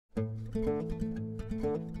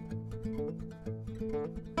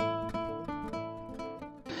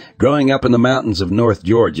Growing up in the mountains of North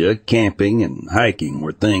Georgia, camping and hiking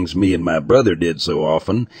were things me and my brother did so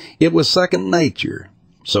often, it was second nature.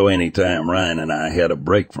 So anytime Ryan and I had a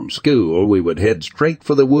break from school, we would head straight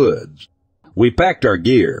for the woods. We packed our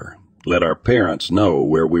gear, let our parents know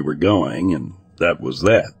where we were going, and that was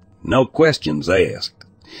that. No questions asked.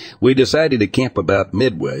 We decided to camp about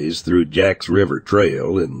midways through Jack's River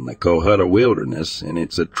Trail in the Cohutta Wilderness, and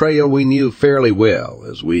it's a trail we knew fairly well,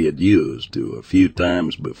 as we had used to a few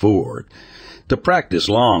times before, to practice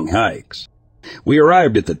long hikes. We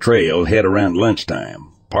arrived at the trail head around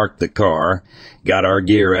lunchtime, parked the car, got our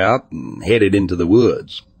gear out, and headed into the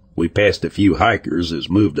woods. We passed a few hikers as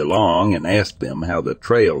moved along and asked them how the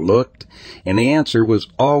trail looked, and the answer was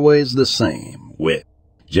always the same, wet.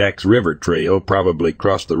 Jack's River Trail probably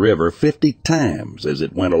crossed the river 50 times as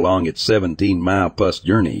it went along its 17-mile-plus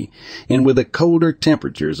journey, and with the colder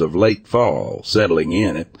temperatures of late fall settling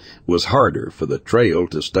in, it was harder for the trail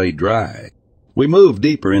to stay dry. We moved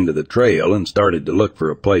deeper into the trail and started to look for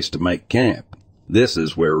a place to make camp. This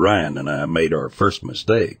is where Ryan and I made our first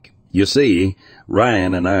mistake. You see,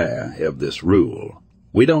 Ryan and I have this rule.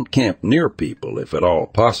 We don't camp near people if at all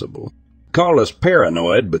possible. Call us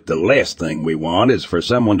paranoid, but the last thing we want is for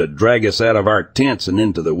someone to drag us out of our tents and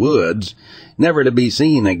into the woods, never to be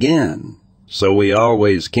seen again. So we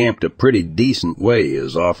always camped a pretty decent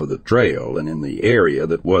ways off of the trail and in the area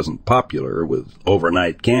that wasn't popular with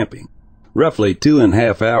overnight camping. Roughly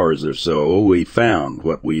 2.5 hours or so, we found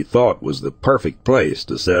what we thought was the perfect place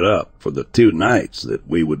to set up for the 2 nights that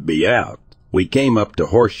we would be out. We came up to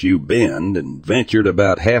Horseshoe Bend and ventured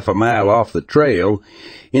about half a mile off the trail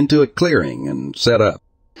into a clearing and set up.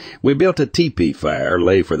 We built a teepee fire,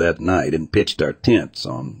 lay for that night, and pitched our tents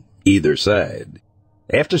on either side.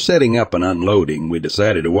 After setting up and unloading, we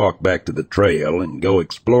decided to walk back to the trail and go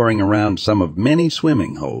exploring around some of many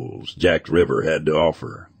swimming holes Jack's River had to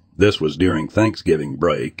offer. This was during Thanksgiving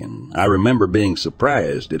break, and I remember being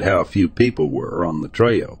surprised at how few people were on the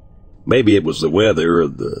trail. Maybe it was the weather or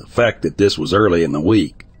the fact that this was early in the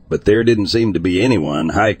week, but there didn't seem to be anyone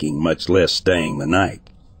hiking, much less staying the night.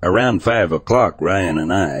 Around 5 o'clock, Ryan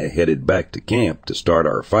and I headed back to camp to start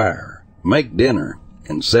our fire, make dinner,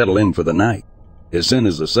 and settle in for the night. As soon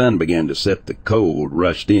as the sun began to set, the cold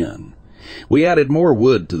rushed in. We added more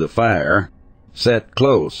wood to the fire, sat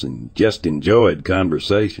close, and just enjoyed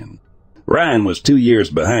conversation. Ryan was 2 years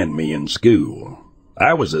behind me in school.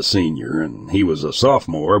 I was a senior and he was a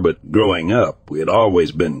sophomore, but growing up, we had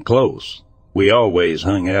always been close. We always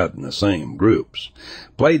hung out in the same groups,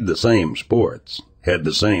 played the same sports, had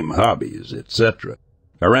the same hobbies, etc.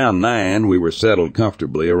 Around 9, we were settled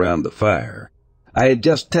comfortably around the fire. I had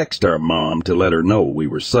just texted our mom to let her know we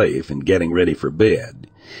were safe and getting ready for bed,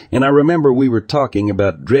 and I remember we were talking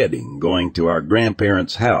about dreading going to our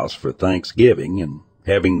grandparents' house for Thanksgiving and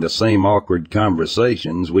having the same awkward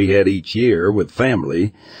conversations we had each year with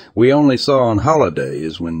family we only saw on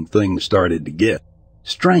holidays when things started to get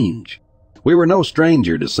strange. We were no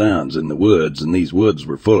stranger to sounds in the woods, and these woods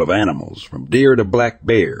were full of animals, from deer to black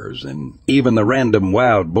bears, and even the random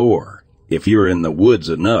wild boar. If you're in the woods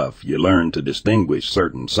enough, you learn to distinguish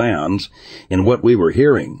certain sounds, and what we were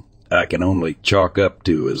hearing I can only chalk up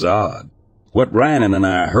to as odd. What Ryan and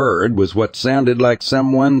I heard was what sounded like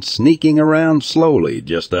someone sneaking around slowly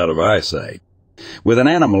just out of eyesight. With an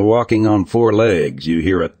animal walking on 4 legs, you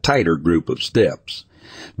hear a tighter group of steps.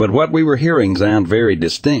 But what we were hearing sounded very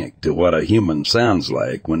distinct to what a human sounds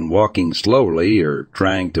like when walking slowly or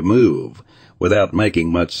trying to move without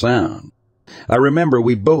making much sound. I remember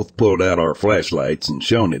we both pulled out our flashlights and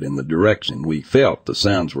shone it in the direction we felt the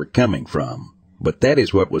sounds were coming from. But that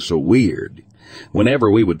is what was so weird. Whenever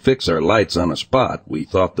we would fix our lights on a spot we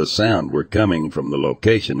thought the sound were coming from, the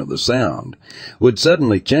location of the sound would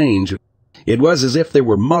suddenly change. It was as if there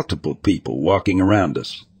were multiple people walking around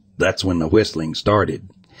us. That's when the whistling started.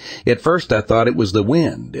 At first I thought it was the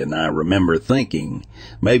wind, and I remember thinking,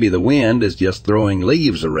 maybe the wind is just throwing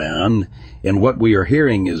leaves around, and what we are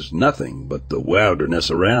hearing is nothing but the wilderness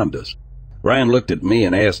around us. Ryan looked at me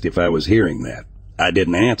and asked if I was hearing that. I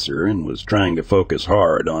didn't answer and was trying to focus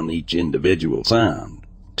hard on each individual sound.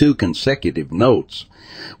 2 consecutive notes,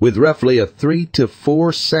 with roughly a 3 to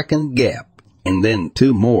 4 second gap, and then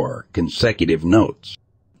 2 more consecutive notes,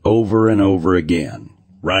 over and over again.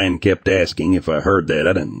 Ryan kept asking if I heard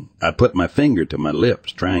that, and I put my finger to my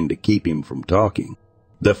lips, trying to keep him from talking.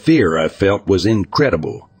 The fear I felt was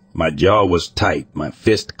incredible. My jaw was tight, my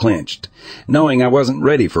fist clenched, knowing I wasn't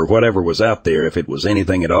ready for whatever was out there if it was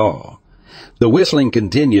anything at all. The whistling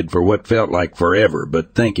continued for what felt like forever,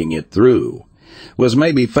 but thinking it through, Was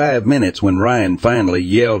maybe 5 minutes when Ryan finally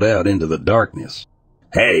yelled out into the darkness,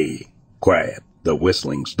 "Hey!" Quiet. The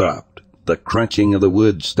whistling stopped. The crunching of the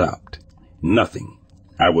wood stopped. Nothing.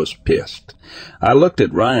 I was pissed. I looked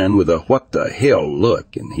at Ryan with a what the hell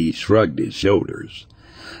look, and he shrugged his shoulders.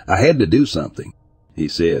 "I had to do something," he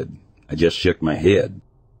said. I just shook my head.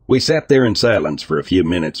 We sat there in silence for a few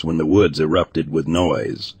minutes when the woods erupted with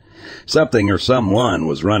noise. Something or someone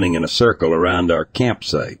was running in a circle around our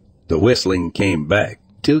campsite. The whistling came back.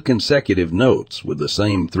 2 consecutive notes with the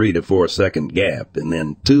same 3 to 4 second gap, and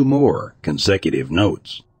then 2 more consecutive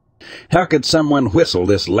notes. How could someone whistle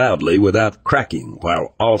this loudly without cracking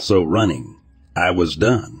while also running? I was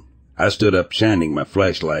done. I stood up, shining my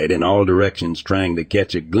flashlight in all directions, trying to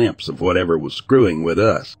catch a glimpse of whatever was screwing with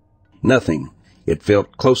us. Nothing. It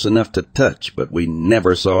felt close enough to touch, but we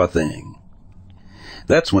never saw a thing.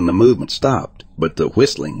 That's when the movement stopped, but the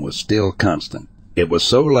whistling was still constant. It was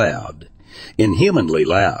so loud, inhumanly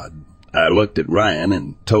loud. I looked at Ryan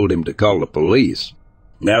and told him to call the police.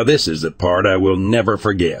 Now this is the part I will never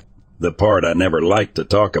forget, the part I never liked to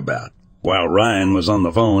talk about. While Ryan was on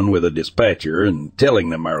the phone with a dispatcher and telling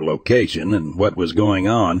them our location and what was going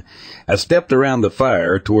on, I stepped around the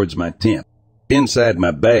fire towards my tent. Inside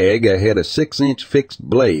my bag, I had a 6-inch fixed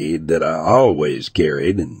blade that I always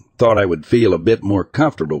carried and thought I would feel a bit more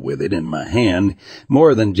comfortable with it in my hand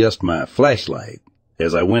more than just my flashlight.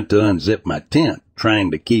 As I went to unzip my tent,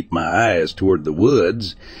 trying to keep my eyes toward the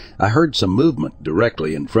woods, I heard some movement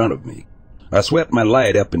directly in front of me. I swept my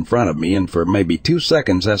light up in front of me, and for maybe 2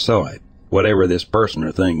 seconds I saw it. Whatever this person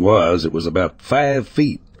or thing was, it was about 5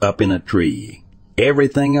 feet up in a tree.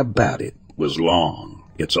 Everything about it was long.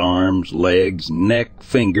 Its arms, legs, neck,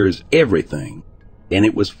 fingers, everything. And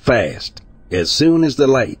it was fast. As soon as the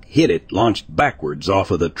light hit it, launched backwards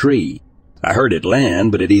off of the tree. I heard it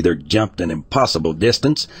land, but it either jumped an impossible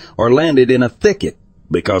distance or landed in a thicket,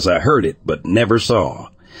 because I heard it but never saw.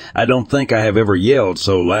 I don't think I have ever yelled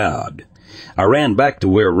so loud. I ran back to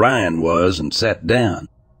where Ryan was and sat down.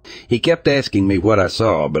 He kept asking me what I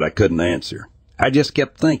saw, but I couldn't answer. I just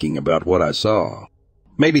kept thinking about what I saw.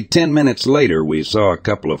 Maybe 10 minutes later, we saw a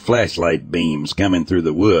couple of flashlight beams coming through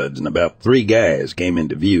the woods, and about 3 guys came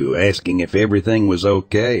into view, asking if everything was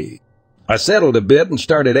okay. I settled a bit and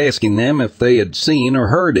started asking them if they had seen or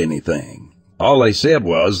heard anything. All they said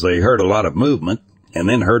was they heard a lot of movement, and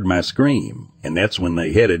then heard my scream, and that's when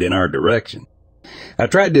they headed in our direction. I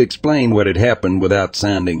tried to explain what had happened without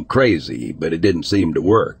sounding crazy, but it didn't seem to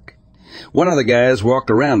work. One of the guys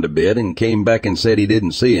walked around a bit and came back and said he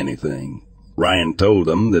didn't see anything. Ryan told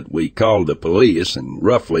them that we called the police, and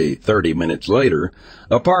roughly 30 minutes later,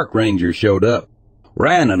 a park ranger showed up.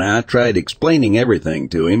 Ryan and I tried explaining everything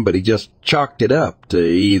to him, but he just chalked it up to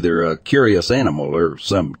either a curious animal or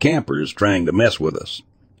some campers trying to mess with us.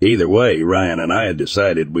 Either way, Ryan and I had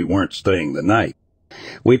decided we weren't staying the night.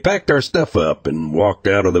 We packed our stuff up and walked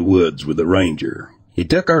out of the woods with the ranger. He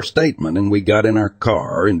took our statement, and we got in our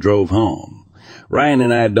car and drove home. Ryan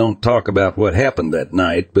and I don't talk about what happened that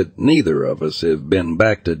night, but neither of us have been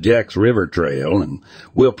back to Jack's River Trail, and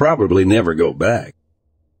we'll probably never go back.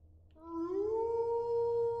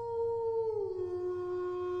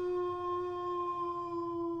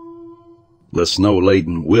 The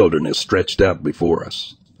snow-laden wilderness stretched out before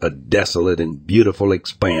us, a desolate and beautiful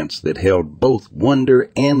expanse that held both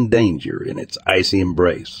wonder and danger in its icy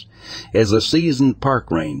embrace. As a seasoned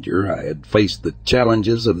park ranger, I had faced the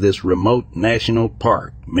challenges of this remote national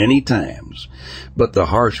park many times, but the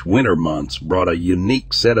harsh winter months brought a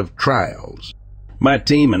unique set of trials. My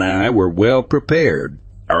team and I were well prepared,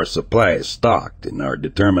 our supplies stocked and our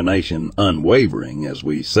determination unwavering as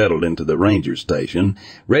we settled into the ranger station,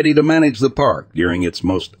 ready to manage the park during its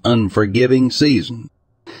most unforgiving season.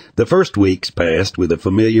 The first weeks passed with a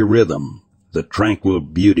familiar rhythm, the tranquil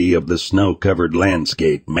beauty of the snow-covered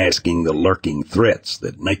landscape masking the lurking threats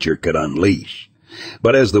that nature could unleash.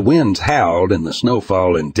 But as the winds howled and the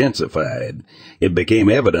snowfall intensified, it became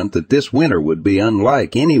evident that this winter would be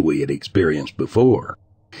unlike any we had experienced before.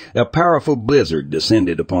 A powerful blizzard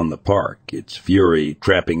descended upon the park, its fury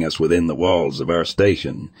trapping us within the walls of our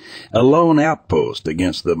station, a lone outpost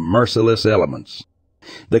against the merciless elements.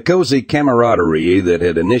 The cozy camaraderie that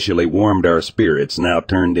had initially warmed our spirits now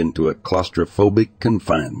turned into a claustrophobic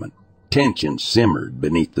confinement. Tension simmered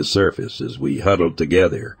beneath the surface as we huddled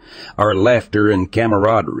together, our laughter and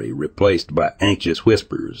camaraderie replaced by anxious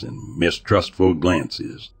whispers and mistrustful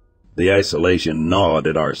glances. The isolation gnawed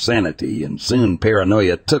at our sanity, and soon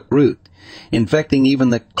paranoia took root, infecting even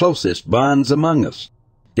the closest bonds among us.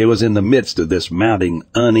 It was in the midst of this mounting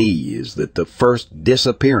unease that the first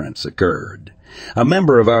disappearance occurred. A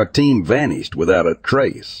member of our team vanished without a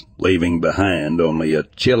trace, leaving behind only a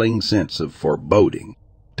chilling sense of foreboding.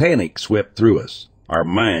 Panic swept through us, our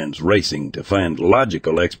minds racing to find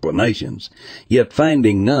logical explanations, yet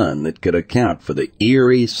finding none that could account for the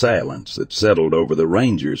eerie silence that settled over the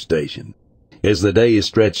ranger station. As the days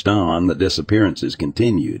stretched on, the disappearances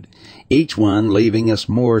continued, each one leaving us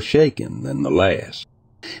more shaken than the last.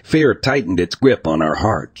 Fear tightened its grip on our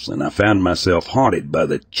hearts, and I found myself haunted by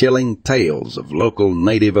the chilling tales of local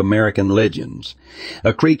Native American legends.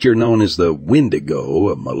 A creature known as the Wendigo,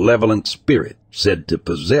 a malevolent spirit said to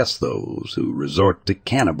possess those who resort to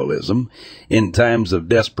cannibalism in times of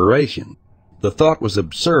desperation. The thought was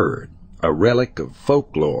absurd, a relic of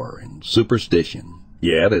folklore and superstition.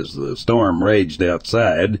 Yet, as the storm raged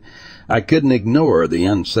outside, I couldn't ignore the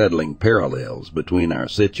unsettling parallels between our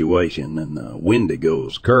situation and the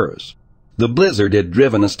Wendigo's curse. The blizzard had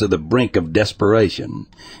driven us to the brink of desperation,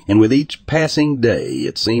 and with each passing day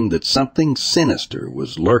it seemed that something sinister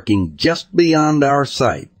was lurking just beyond our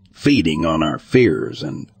sight, feeding on our fears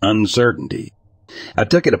and uncertainty. I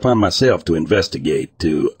took it upon myself to investigate,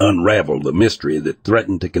 to unravel the mystery that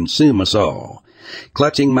threatened to consume us all.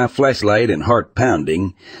 Clutching my flashlight and heart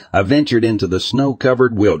pounding, I ventured into the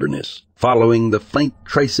snow-covered wilderness, following the faint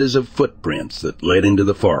traces of footprints that led into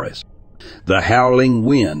the forest. The howling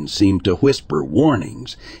wind seemed to whisper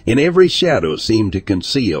warnings, and every shadow seemed to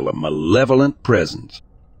conceal a malevolent presence.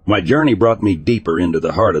 My journey brought me deeper into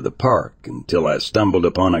the heart of the park until I stumbled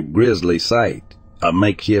upon a grisly sight, a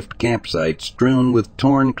makeshift campsite strewn with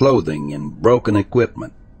torn clothing and broken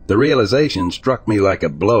equipment. The realization struck me like a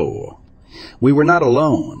blow. We were not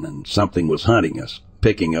alone, and something was hunting us,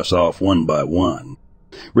 picking us off one by one.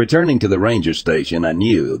 Returning to the ranger station, I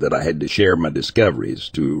knew that I had to share my discoveries,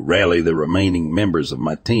 to rally the remaining members of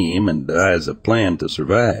my team and devise a plan to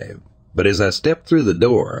survive. But as I stepped through the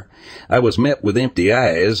door, I was met with empty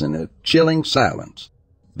eyes and a chilling silence.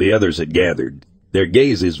 The others had gathered, their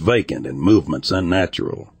gazes vacant and movements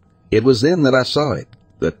unnatural. It was then that I saw it,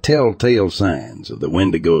 the telltale signs of the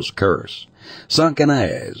Wendigo's curse. Sunken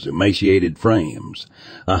eyes, emaciated frames,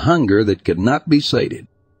 a hunger that could not be sated.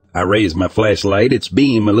 I raised my flashlight, its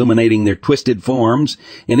beam illuminating their twisted forms,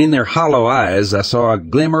 and in their hollow eyes I saw a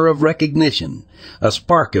glimmer of recognition, a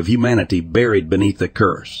spark of humanity buried beneath the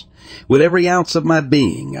curse. With every ounce of my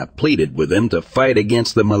being, I pleaded with them to fight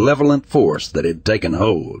against the malevolent force that had taken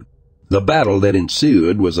hold. The battle that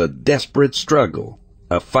ensued was a desperate struggle,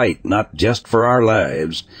 a fight not just for our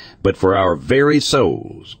lives, but for our very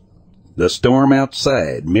souls. The storm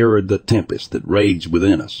outside mirrored the tempest that raged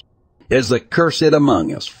within us, as the cursed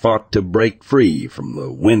among us fought to break free from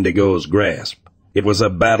the Wendigo's grasp. It was a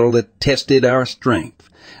battle that tested our strength,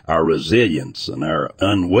 our resilience, and our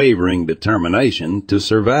unwavering determination to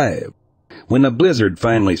survive. When the blizzard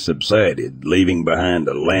finally subsided, leaving behind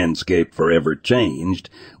a landscape forever changed,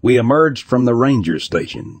 we emerged from the ranger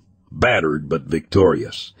station, battered but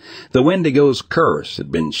victorious. The Wendigo's curse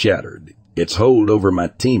had been shattered, its hold over my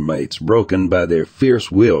teammates broken by their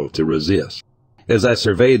fierce will to resist. As I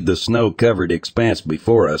surveyed the snow-covered expanse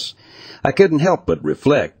before us, I couldn't help but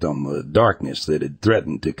reflect on the darkness that had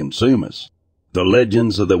threatened to consume us. The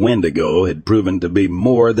legends of the Wendigo had proven to be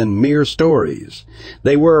more than mere stories.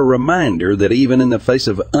 They were a reminder that even in the face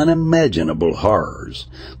of unimaginable horrors,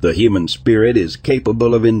 the human spirit is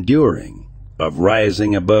capable of enduring, of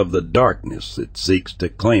rising above the darkness that seeks to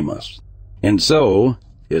claim us. And so,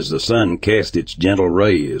 as the sun cast its gentle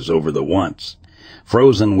rays over the once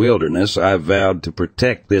frozen wilderness, I vowed to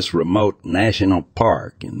protect this remote national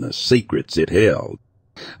park and the secrets it held.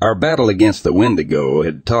 Our battle against the Wendigo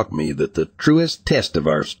had taught me that the truest test of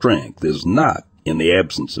our strength is not in the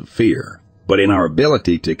absence of fear, but in our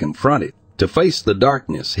ability to confront it, to face the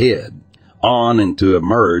darkness head on, and to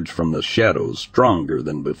emerge from the shadows stronger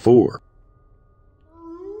than before.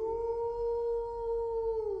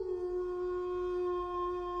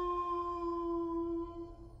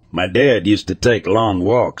 My dad used to take long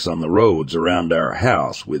walks on the roads around our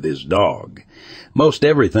house with his dog. Most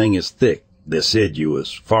everything is thick,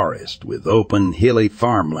 deciduous forest with open, hilly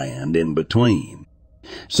farmland in between.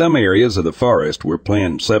 Some areas of the forest were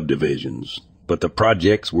planned subdivisions, but the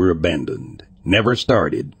projects were abandoned, never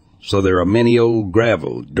started, so there are many old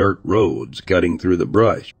gravel, dirt roads cutting through the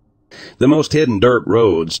brush. The most hidden dirt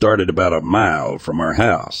road started about a mile from our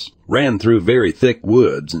house, ran through very thick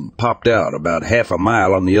woods, and popped out about half a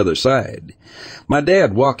mile on the other side. My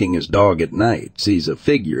dad, walking his dog at night, sees a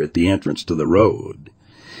figure at the entrance to the road.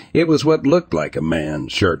 It was what looked like a man,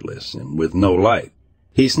 shirtless and with no light.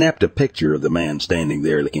 He snapped a picture of the man standing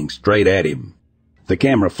there looking straight at him. The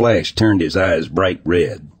camera flash turned his eyes bright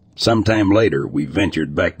red. Sometime later, we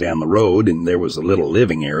ventured back down the road, and there was a little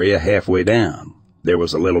living area halfway down. There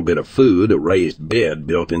was a little bit of food, a raised bed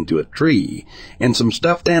built into a tree, and some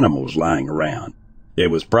stuffed animals lying around.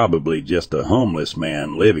 It was probably just a homeless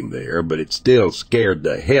man living there, but it still scared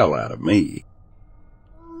the hell out of me.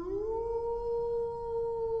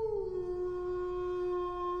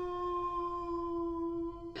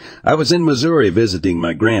 I was in Missouri visiting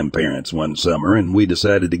my grandparents one summer, and we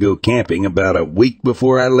decided to go camping about a week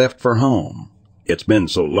before I left for home. It's been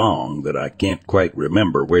so long that I can't quite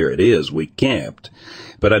remember where it is we camped,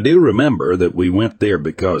 but I do remember that we went there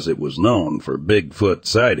because it was known for Bigfoot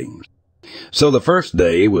sightings. So the first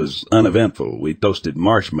day was uneventful. We toasted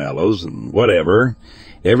marshmallows and whatever.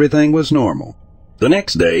 Everything was normal. The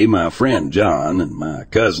next day, my friend John and my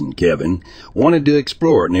cousin Kevin wanted to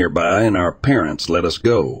explore nearby, and our parents let us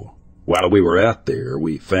go. While we were out there,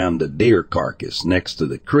 we found a deer carcass next to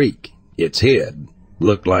the creek. Its head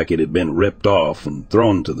looked like it had been ripped off and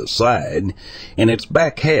thrown to the side, and its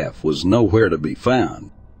back half was nowhere to be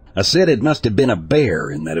found. I said it must have been a bear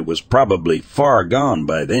and that it was probably far gone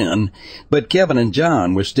by then, but Kevin and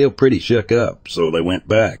John were still pretty shook up, so they went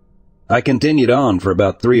back. I continued on for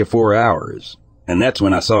about 3 or 4 hours, and that's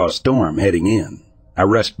when I saw a storm heading in. I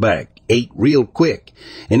rushed back, ate real quick,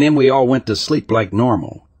 and then we all went to sleep like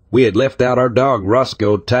normal. We had left out our dog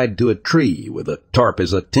Roscoe tied to a tree with a tarp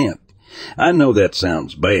as a tent. I know that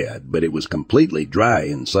sounds bad, but it was completely dry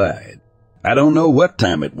inside. I don't know what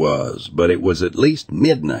time it was, but it was at least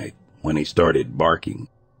midnight when he started barking.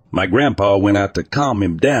 My grandpa went out to calm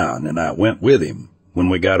him down, and I went with him. When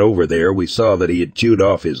we got over there, we saw that he had chewed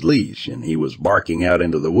off his leash, and he was barking out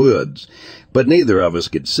into the woods, but neither of us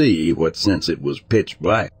could see what since it was pitch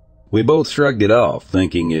black. We both shrugged it off,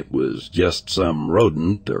 thinking it was just some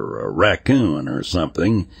rodent or a raccoon or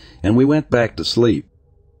something, and we went back to sleep.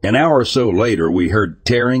 An hour or so later, we heard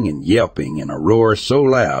tearing and yelping and a roar so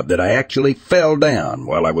loud that I actually fell down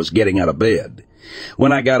while I was getting out of bed.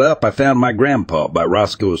 When I got up, I found my grandpa by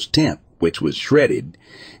Roscoe's tent, which was shredded,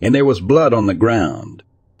 and there was blood on the ground.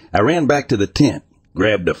 I ran back to the tent,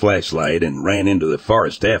 grabbed a flashlight, and ran into the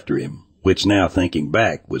forest after him, which now thinking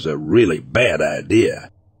back was a really bad idea.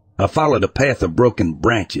 I followed a path of broken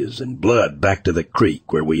branches and blood back to the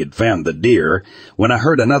creek where we had found the deer when I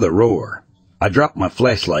heard another roar. I dropped my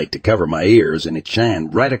flashlight to cover my ears, and it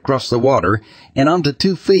shined right across the water and onto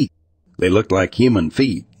 2 feet. They looked like human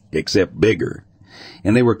feet, except bigger,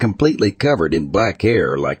 and they were completely covered in black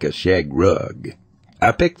hair like a shag rug.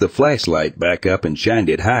 I picked the flashlight back up and shined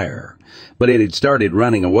it higher, but it had started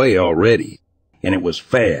running away already, and it was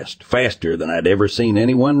fast, faster than I'd ever seen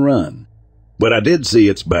anyone run. But I did see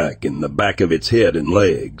its back and the back of its head and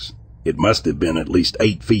legs. It must have been at least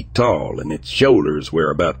 8 feet tall, and its shoulders were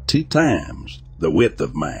about 2 times the width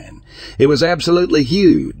of mine. It was absolutely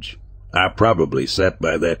huge. I probably sat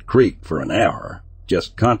by that creek for an hour,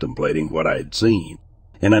 just contemplating what I had seen,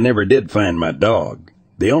 and I never did find my dog.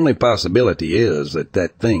 The only possibility is that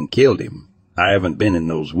that thing killed him. I haven't been in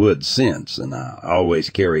those woods since, and I always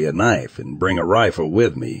carry a knife and bring a rifle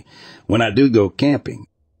with me when I do go camping.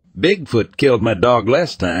 Bigfoot killed my dog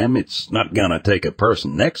last time. It's not gonna take a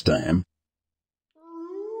person next time.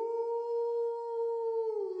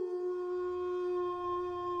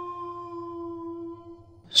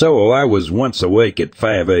 So I was once awake at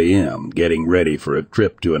 5 a.m., getting ready for a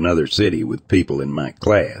trip to another city with people in my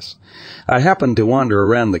class. I happened to wander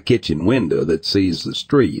around the kitchen window that sees the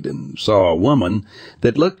street and saw a woman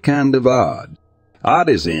that looked kind of odd. Odd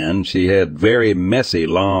as in she had very messy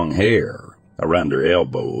long hair around her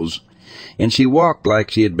elbows, and she walked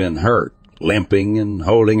like she had been hurt, limping and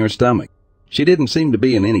holding her stomach. She didn't seem to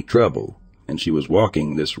be in any trouble, and she was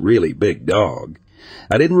walking this really big dog.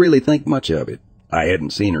 I didn't really think much of it. I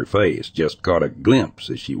hadn't seen her face, just caught a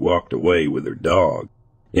glimpse as she walked away with her dog.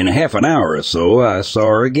 In a half an hour or so, I saw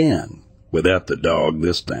her again, without the dog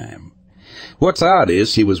this time. What's odd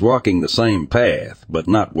is she was walking the same path, but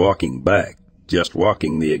not walking back, just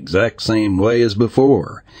walking the exact same way as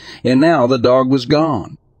before, and now the dog was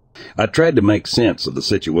gone. I tried to make sense of the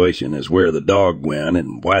situation as where the dog went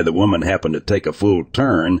and why the woman happened to take a full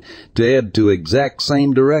turn to head to exact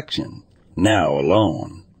same direction, now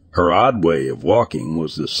alone. Her odd way of walking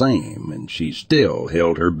was the same, and she still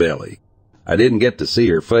held her belly. I didn't get to see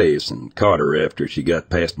her face and caught her after she got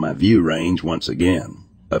past my view range once again.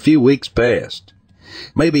 A few weeks passed,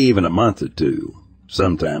 maybe even a month or 2.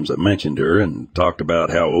 Sometimes I mentioned her and talked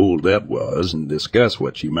about how old that was and discussed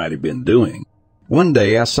what she might have been doing. One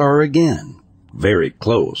day I saw her again, very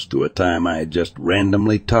close to a time I had just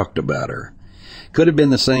randomly talked about her. Could have been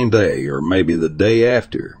the same day or maybe the day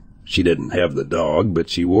after. She didn't have the dog, but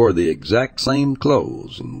she wore the exact same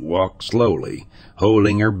clothes and walked slowly,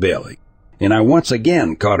 holding her belly. And I once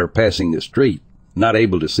again caught her passing the street, not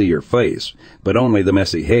able to see her face, but only the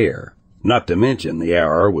messy hair. Not to mention the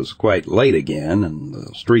hour was quite late again, and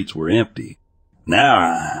the streets were empty. Now,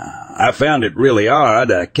 I found it really odd.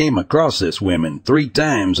 I came across this woman 3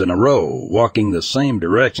 times in a row, walking the same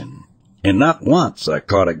direction, and not once I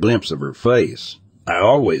caught a glimpse of her face. I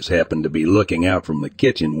always happened to be looking out from the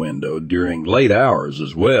kitchen window during late hours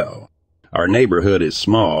as well. Our neighborhood is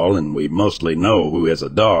small, and we mostly know who has a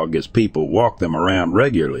dog as people walk them around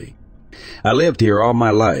regularly. I lived here all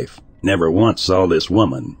my life, never once saw this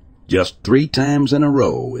woman, just 3 times in a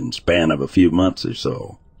row in span of a few months or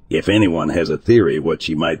so. If anyone has a theory what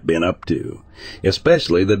she might been up to,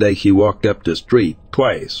 especially the day she walked up the street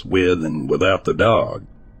twice with and without the dog,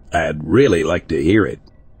 I'd really like to hear it.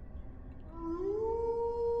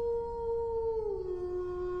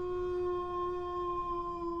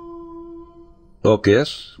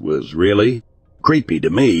 This was really creepy to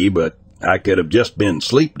me, but I could have just been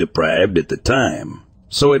sleep deprived at the time.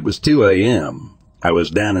 So it was 2 a.m. I was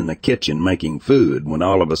down in the kitchen making food when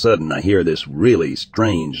all of a sudden I hear this really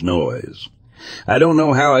strange noise. I don't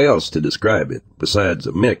know how else to describe it, besides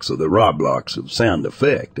a mix of the Roblox of sound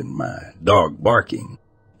effect and my dog barking.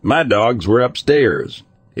 My dogs were upstairs.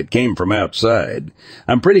 It came from outside.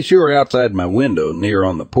 I'm pretty sure outside my window near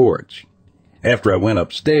on the porch. After I went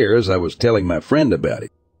upstairs, I was telling my friend about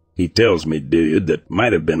it. He tells me, dude, that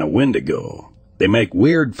might have been a Wendigo. They make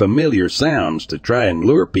weird familiar sounds to try and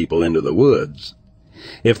lure people into the woods.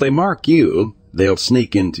 If they mark you, they'll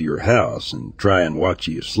sneak into your house and try and watch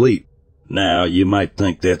you sleep. Now, you might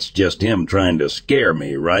think that's just him trying to scare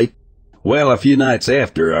me, right? Well, a few nights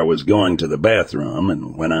after, I was going to the bathroom,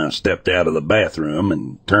 and when I stepped out of the bathroom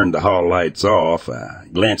and turned the hall lights off, I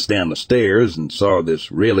glanced down the stairs and saw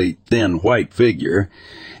this really thin white figure.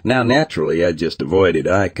 Now, naturally, I just avoided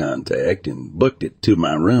eye contact and booked it to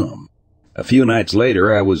my room. A few nights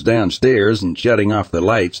later, I was downstairs and shutting off the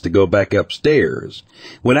lights to go back upstairs,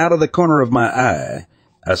 when out of the corner of my eye,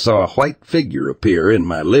 I saw a white figure appear in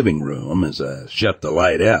my living room as I shut the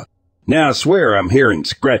light out. Now, I swear I'm hearing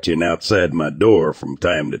scratching outside my door from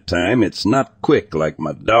time to time. It's not quick like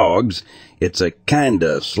my dog's. It's a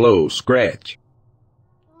kinda slow scratch.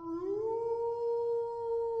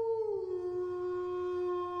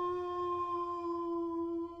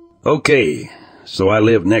 Okay. So I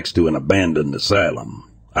live next to an abandoned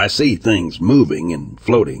asylum. I see things moving and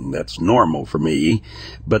floating. That's normal for me.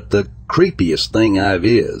 But the creepiest thing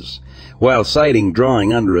is, while sighting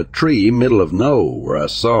drawing under a tree middle of nowhere, I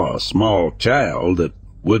saw a small child that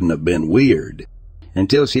wouldn't have been weird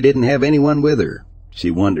until she didn't have anyone with her.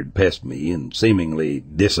 She wandered past me and seemingly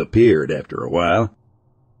disappeared after a while.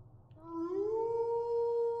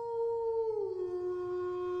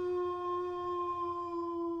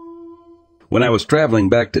 When I was traveling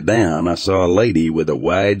back to town, I saw a lady with a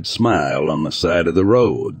wide smile on the side of the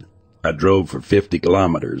road. I drove for 50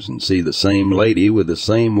 kilometers and see the same lady with the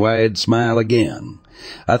same wide smile again.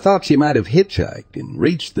 I thought she might have hitchhiked and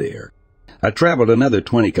reached there. I traveled another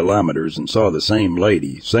 20 kilometers and saw the same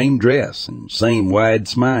lady, same dress, and same wide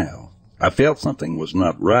smile. I felt something was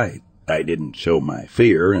not right. I didn't show my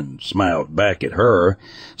fear and smiled back at her,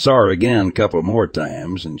 saw her again a couple more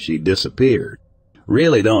times, and she disappeared.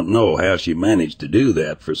 Really don't know how she managed to do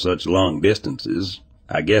that for such long distances.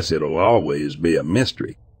 I guess it'll always be a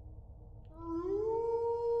mystery.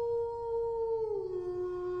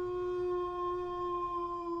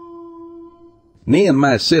 Me and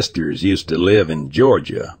my sisters used to live in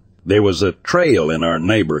Georgia. There was a trail in our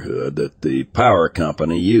neighborhood that the power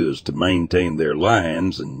company used to maintain their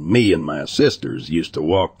lines, and me and my sisters used to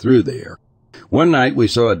walk through there. One night we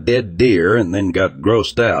saw a dead deer and then got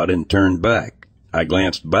grossed out and turned back. I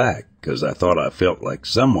glanced back, 'cause I thought I felt like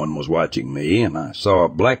someone was watching me, and I saw a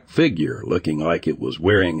black figure looking like it was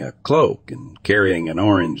wearing a cloak and carrying an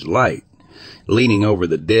orange light, leaning over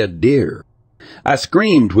the dead deer. I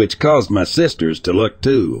screamed, which caused my sisters to look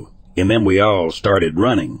too, and then we all started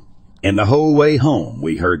running. And the whole way home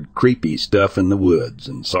we heard creepy stuff in the woods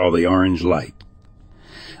and saw the orange light.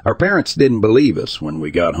 Our parents didn't believe us when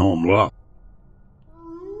we got home lost.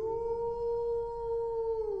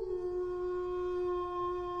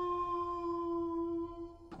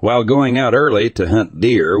 While going out early to hunt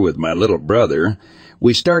deer with my little brother,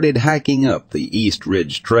 we started hiking up the East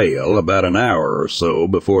Ridge Trail about an hour or so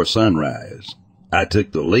before sunrise. I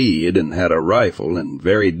took the lead and had a rifle and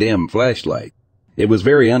very dim flashlight. It was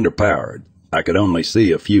very underpowered. I could only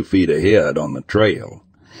see a few feet ahead on the trail.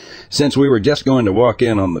 Since we were just going to walk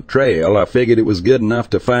in on the trail, I figured it was good enough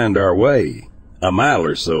to find our way. A mile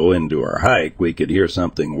or so into our hike, we could hear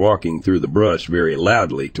something walking through the brush very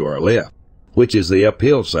loudly to our left, which is the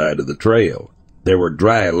uphill side of the trail. There were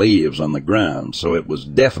dry leaves on the ground, so it was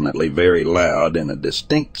definitely very loud and a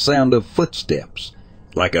distinct sound of footsteps,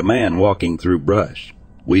 like a man walking through brush.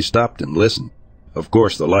 We stopped and listened. Of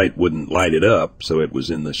course, the light wouldn't light it up, so it was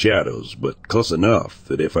in the shadows, but close enough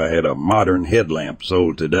that if I had a modern headlamp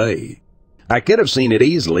sold today, I could have seen it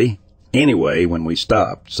easily. Anyway, when we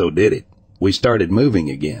stopped, so did it. We started moving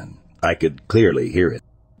again. I could clearly hear it.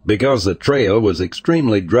 Because the trail was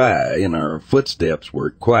extremely dry and our footsteps were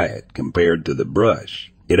quiet compared to the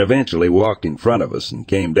brush, it eventually walked in front of us and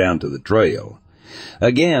came down to the trail.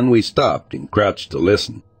 Again, we stopped and crouched to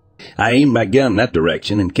listen. I aimed my gun that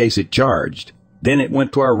direction in case it charged. Then it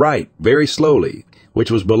went to our right, very slowly, which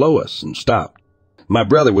was below us, and stopped. My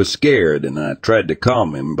brother was scared, and I tried to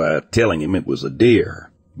calm him by telling him it was a deer.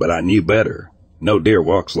 But I knew better. No deer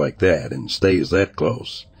walks like that and stays that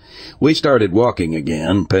close. We started walking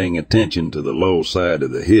again, paying attention to the low side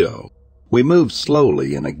of the hill. We moved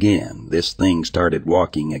slowly, and again, this thing started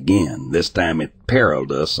walking again. This time it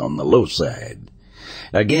paralleled us on the low side.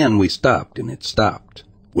 Again we stopped, and it stopped.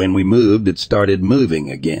 When we moved, it started moving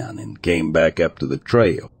again and came back up to the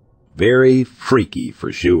trail. Very freaky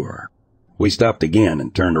for sure. We stopped again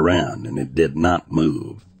and turned around, and it did not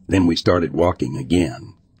move. Then we started walking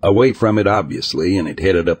again. Away from it, obviously, and it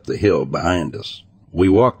headed up the hill behind us. We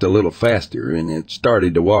walked a little faster, and it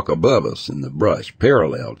started to walk above us in the brush,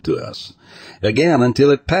 parallel to us, again until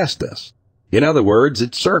it passed us. In other words,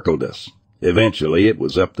 it circled us. Eventually, it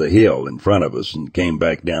was up the hill in front of us and came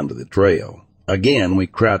back down to the trail. Again, we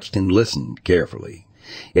crouched and listened carefully.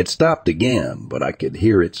 It stopped again, but I could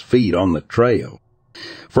hear its feet on the trail.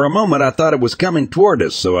 For a moment, I thought it was coming toward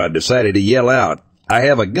us, so I decided to yell out, "I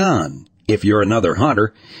have a gun. If you're another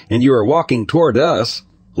hunter and you are walking toward us,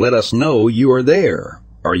 let us know you are there,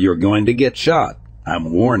 or you're going to get shot.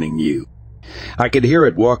 I'm warning you." I could hear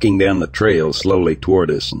it walking down the trail slowly toward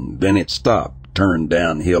us, and then it stopped, turned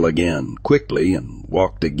downhill again quickly, and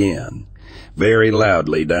walked again, very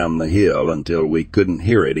loudly down the hill until we couldn't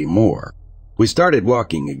hear it anymore. We started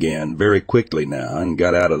walking again very quickly now and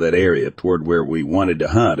got out of that area toward where we wanted to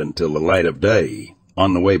hunt until the light of day.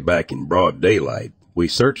 On the way back in broad daylight, we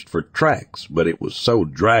searched for tracks, but it was so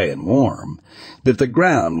dry and warm that the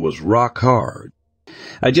ground was rock hard.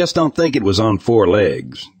 I just don't think it was on four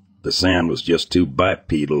legs. The sound was just too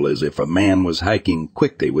bipedal, as if a man was hiking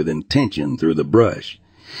quickly with intention through the brush.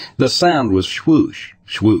 The sound was swoosh,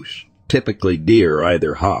 swoosh. Typically deer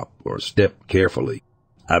either hop or step carefully.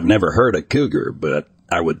 I've never heard a cougar, but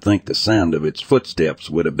I would think the sound of its footsteps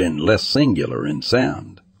would have been less singular in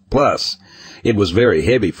sound. Plus, it was very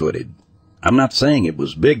heavy-footed. I'm not saying it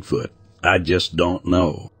was Bigfoot. I just don't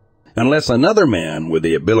know. Unless another man with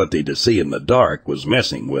the ability to see in the dark was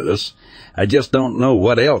messing with us, I just don't know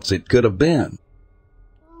what else it could have been.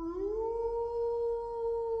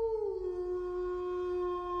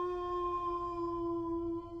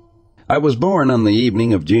 I was born on the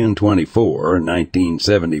evening of June 24,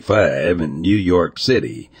 1975, in New York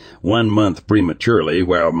City, 1 month prematurely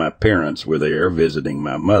while my parents were there visiting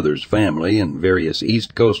my mother's family in various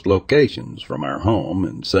East Coast locations from our home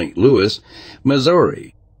in St. Louis,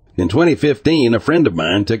 Missouri. In 2015, a friend of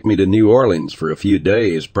mine took me to New Orleans for a few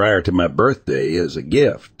days prior to my birthday as a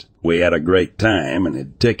gift. We had a great time and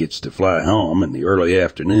had tickets to fly home in the early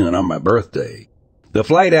afternoon on my birthday. The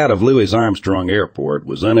flight out of Louis Armstrong Airport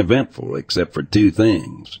was uneventful except for two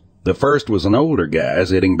things. The first was an older guy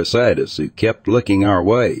sitting beside us who kept looking our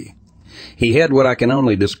way. He had what I can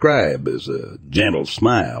only describe as a gentle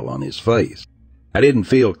smile on his face. I didn't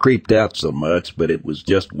feel creeped out so much, but it was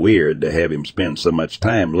just weird to have him spend so much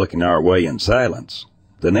time looking our way in silence.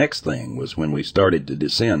 The next thing was when we started to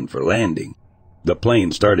descend for landing. The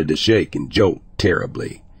plane started to shake and jolt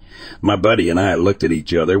terribly. My buddy and I looked at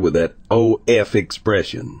each other with that OF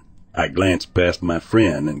expression. I glanced past my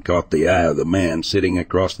friend and caught the eye of the man sitting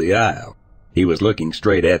across the aisle. He was looking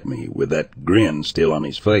straight at me with that grin still on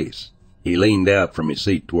his face. He leaned out from his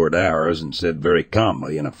seat toward ours and said very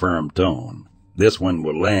calmly in a firm tone, "This one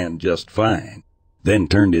will land just fine," then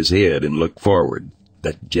turned his head and looked forward.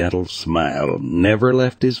 That gentle smile never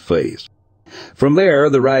left his face. From there,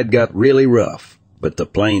 the ride got really rough, but the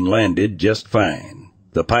plane landed just fine.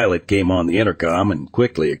 The pilot came on the intercom and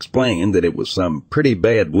quickly explained that it was some pretty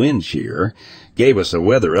bad wind shear, gave us a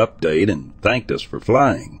weather update, and thanked us for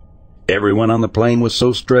flying. Everyone on the plane was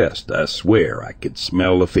so stressed, I swear I could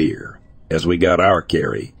smell the fear. As we got our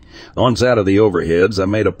carry, on side of the overheads, I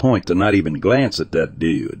made a point to not even glance at that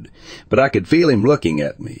dude, but I could feel him looking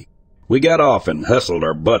at me. We got off and hustled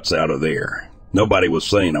our butts out of there. Nobody was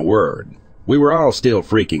saying a word. We were all still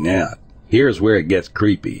freaking out. Here's where it gets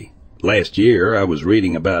creepy. Last year, I was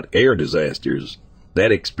reading about air disasters.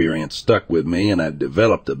 That experience stuck with me, and I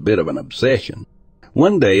developed a bit of an obsession.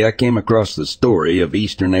 One day, I came across the story of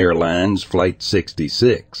Eastern Airlines Flight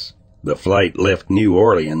 66. The flight left New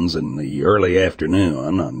Orleans in the early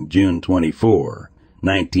afternoon on June 24,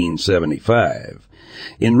 1975,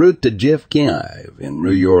 en route to Jeff Cave in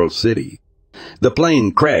New York City. The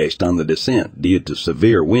plane crashed on the descent due to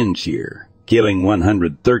severe wind shear, killing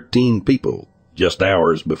 113 people just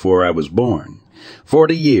hours before I was born.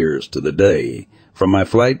 40 years to the day from my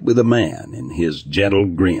flight with a man in his gentle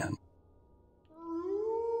grin.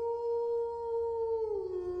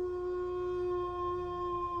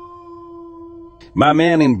 My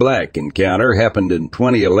Man in Black encounter happened in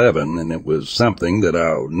 2011, and it was something that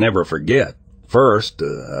I'll never forget. First,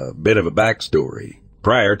 a bit of a backstory.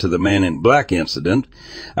 Prior to the Man in Black incident,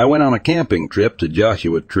 I went on a camping trip to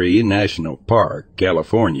Joshua Tree National Park,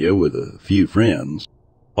 California, with a few friends.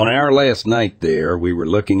 On our last night there, we were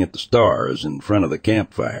looking at the stars in front of the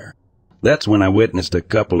campfire. That's when I witnessed a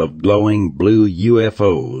couple of glowing blue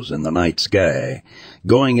UFOs in the night sky,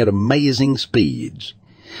 going at amazing speeds.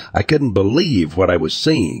 I couldn't believe what I was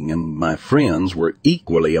seeing, and my friends were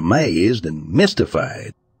equally amazed and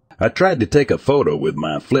mystified. I tried to take a photo with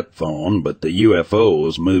my flip phone, but the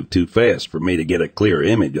UFOs moved too fast for me to get a clear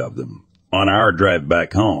image of them. On our drive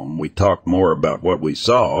back home, we talked more about what we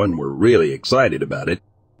saw and were really excited about it.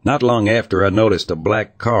 Not long after, I noticed a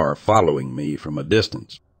black car following me from a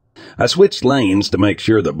distance. I switched lanes to make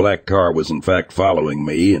sure the black car was in fact following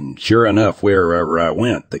me, and sure enough, wherever I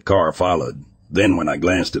went, the car followed. Then when I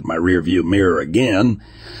glanced at my rearview mirror again,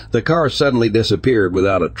 the car suddenly disappeared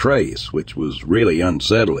without a trace, which was really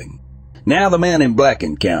unsettling. Now the Man in Black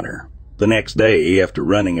encounter. The next day, after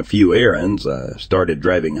running a few errands, I started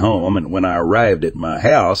driving home, and when I arrived at my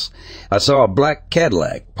house, I saw a black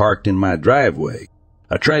Cadillac parked in my driveway.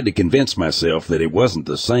 I tried to convince myself that it wasn't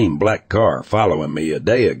the same black car following me a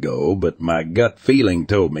day ago, but my gut feeling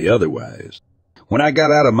told me otherwise. When I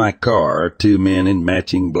got out of my car, two men in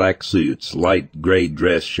matching black suits, light gray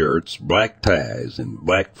dress shirts, black ties, and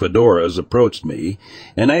black fedoras approached me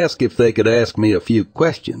and asked if they could ask me a few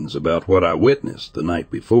questions about what I witnessed the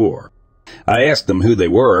night before. I asked them who they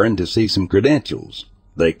were and to see some credentials.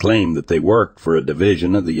 They claimed that they worked for a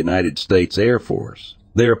division of the United States Air Force.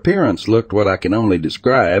 Their appearance looked what I can only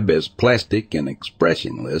describe as plastic and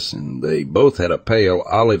expressionless, and they both had a pale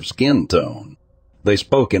olive skin tone. They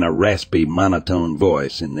spoke in a raspy, monotone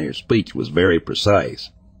voice, and their speech was very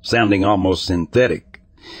precise, sounding almost synthetic.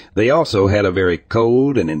 They also had a very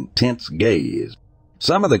cold and intense gaze.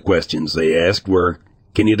 Some of the questions they asked were,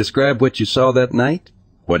 "Can you describe what you saw that night?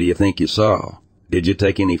 What do you think you saw? Did you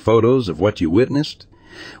take any photos of what you witnessed?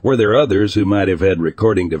 Were there others who might have had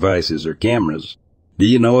recording devices or cameras? Do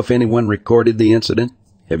you know if anyone recorded the incident?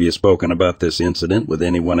 Have you spoken about this incident with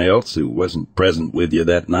anyone else who wasn't present with you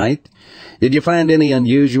that night? Did you find any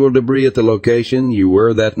unusual debris at the location you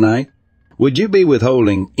were that night? Would you be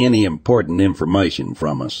withholding any important information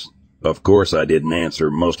from us?" Of course, I didn't answer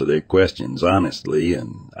most of their questions honestly,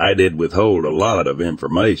 and I did withhold a lot of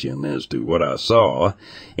information as to what I saw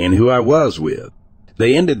and who I was with.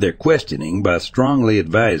 They ended their questioning by strongly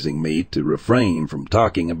advising me to refrain from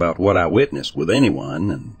talking about what I witnessed with anyone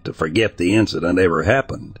and to forget the incident ever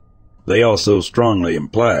happened. They also strongly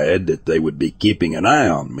implied that they would be keeping an eye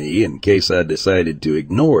on me in case I decided to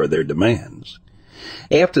ignore their demands.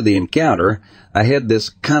 After the encounter, I had this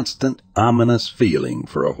constant, ominous feeling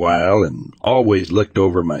for a while and always looked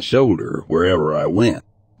over my shoulder wherever I went.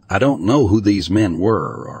 I don't know who these men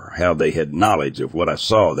were or how they had knowledge of what I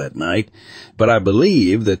saw that night, but I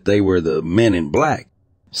believe that they were the Men in Black.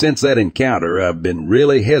 Since that encounter, I've been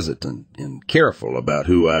really hesitant and careful about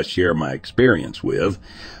who I share my experience with,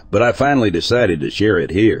 but I finally decided to share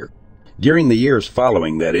it here. During the years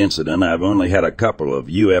following that incident, I've only had a couple of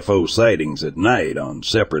UFO sightings at night on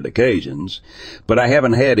separate occasions, but I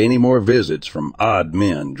haven't had any more visits from odd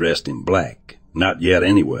men dressed in black. Not yet,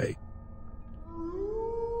 anyway.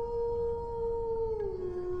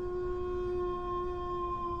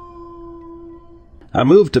 I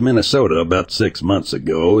moved to Minnesota about 6 months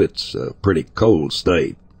ago. It's a pretty cold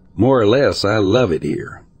state. More or less, I love it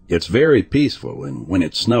here. It's very peaceful, and when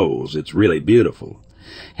it snows, it's really beautiful.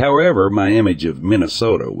 However, my image of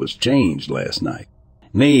Minnesota was changed last night.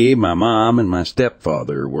 Me, my mom, and my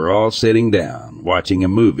stepfather were all sitting down, watching a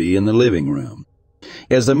movie in the living room.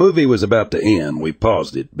 As the movie was about to end, we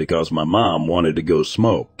paused it because my mom wanted to go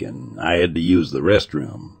smoke, and I had to use the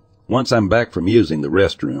restroom. Once I'm back from using the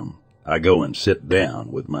restroom, I go and sit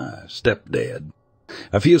down with my stepdad.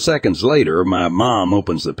 A few seconds later, my mom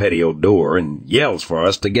opens the patio door and yells for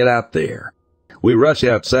us to get out there. We rush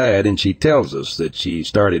outside and she tells us that she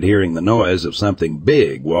started hearing the noise of something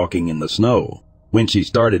big walking in the snow. When she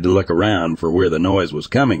started to look around for where the noise was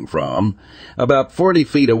coming from, about 40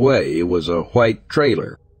 feet away was a white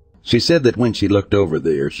trailer. She said that when she looked over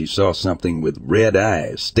there, she saw something with red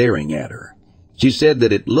eyes staring at her. She said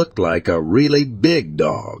that it looked like a really big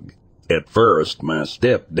dog. At first, my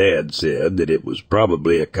stepdad said that it was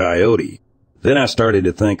probably a coyote. Then I started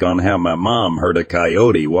to think on how my mom heard a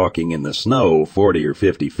coyote walking in the snow 40 or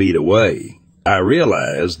 50 feet away. I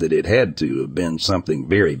realized that it had to have been something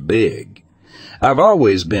very big. I've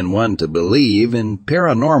always been one to believe in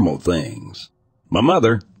paranormal things. My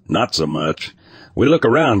mother, not so much. We look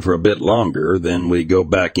around for a bit longer, then we go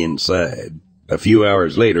back inside. A few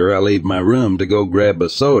hours later, I leave my room to go grab a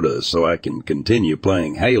soda so I can continue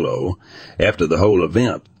playing Halo. After the whole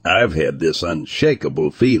event, I've had this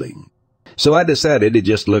unshakable feeling. So I decided to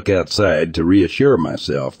just look outside to reassure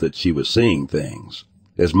myself that she was seeing things.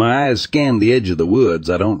 As my eyes scan the edge of the woods,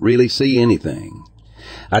 I don't really see anything.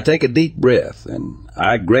 I take a deep breath, and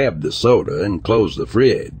I grab the soda and close the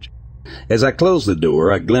fridge. As I close the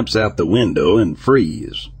door, I glimpse out the window and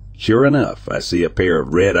freeze. Sure enough, I see a pair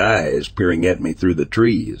of red eyes peering at me through the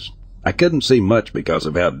trees. I couldn't see much because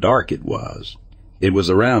of how dark it was. It was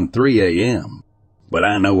around 3 a.m., but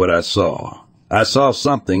I know what I saw. I saw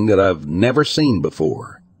something that I've never seen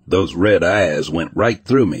before. Those red eyes went right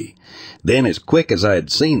through me. Then, as quick as I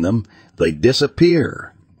had seen them, they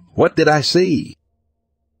disappear. What did I see?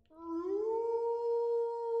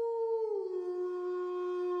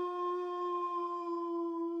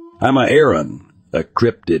 I'm Aaron, a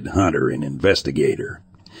cryptid hunter and investigator.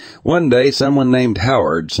 One day, someone named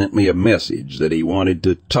Howard sent me a message that he wanted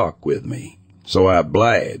to talk with me, so I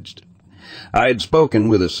obliged. I had spoken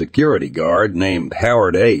with a security guard named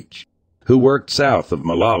Howard H., who worked south of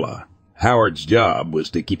Malala. Howard's job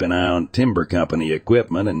was to keep an eye on timber company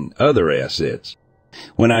equipment and other assets.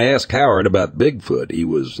 When I asked Howard about Bigfoot, he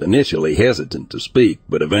was initially hesitant to speak,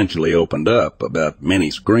 but eventually opened up about many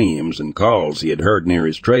screams and calls he had heard near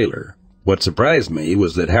his trailer. What surprised me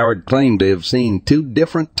was that Howard claimed to have seen 2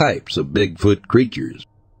 different types of Bigfoot creatures.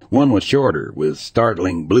 One was shorter, with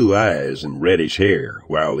startling blue eyes and reddish hair,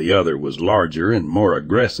 while the other was larger and more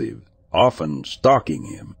aggressive, often stalking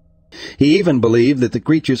him. He even believed that the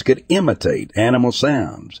creatures could imitate animal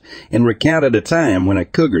sounds, and recounted a time when a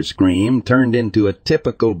cougar scream turned into a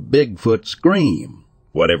typical Bigfoot scream,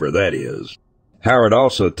 whatever that is. Howard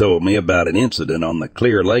also told me about an incident on the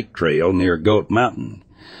Clear Lake Trail near Goat Mountain,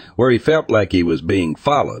 where he felt like he was being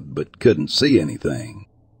followed but couldn't see anything.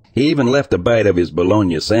 He even left a bite of his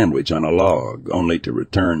bologna sandwich on a log, only to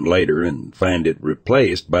return later and find it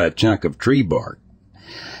replaced by a chunk of tree bark.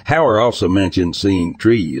 Howard also mentioned seeing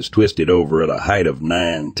trees twisted over at a height of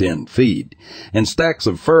 9-10 feet, and stacks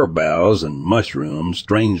of fir boughs and mushrooms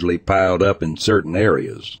strangely piled up in certain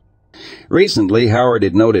areas. Recently, Howard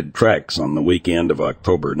had noted tracks on the weekend of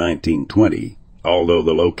October 1920, although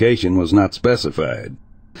the location was not specified.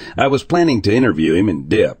 I was planning to interview him in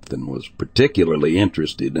depth and was particularly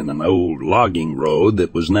interested in an old logging road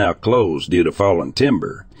that was now closed due to fallen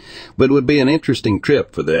timber, but it would be an interesting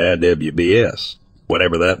trip for the IWBS.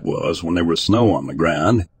 Whatever that was, when there was snow on the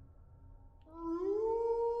ground.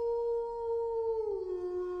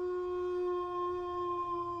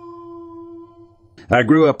 I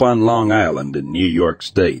grew up on Long Island in New York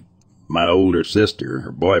State. My older sister,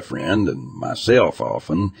 her boyfriend, and myself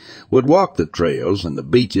often would walk the trails and the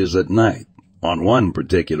beaches at night. On one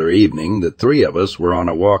particular evening, the 3 of us were on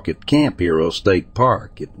a walk at Camp Hero State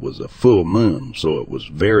Park. It was a full moon, so it was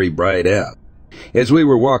very bright out. As we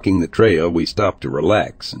were walking the trail, we stopped to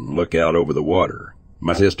relax and look out over the water.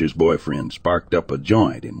 My sister's boyfriend sparked up a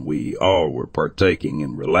joint, and we all were partaking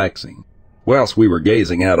and relaxing. Whilst we were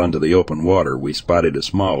gazing out onto the open water, we spotted a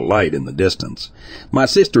small light in the distance. My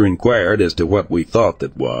sister inquired as to what we thought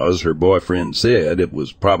that was. Her boyfriend said it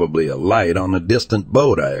was probably a light on a distant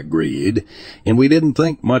boat. I agreed, and we didn't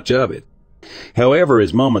think much of it. However,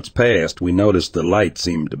 as moments passed, we noticed the light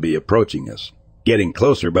seemed to be approaching us, getting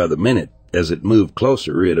closer by the minute. As it moved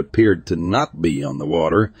closer, it appeared to not be on the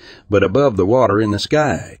water, but above the water in the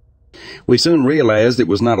sky. We soon realized it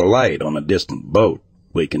was not a light on a distant boat.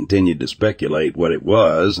 We continued to speculate what it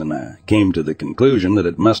was, and I came to the conclusion that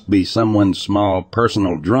it must be someone's small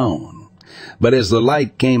personal drone. But as the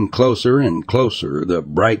light came closer and closer, the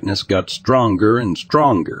brightness got stronger and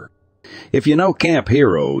stronger. If you know Camp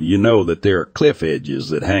Hero, you know that there are cliff edges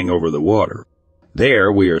that hang over the water.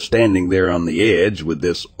 There we are standing there on the edge with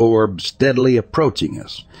this orb steadily approaching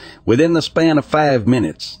us. Within the span of 5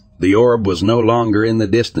 minutes, The orb was no longer in the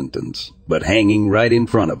distance, but hanging right in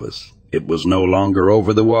front of us. It was no longer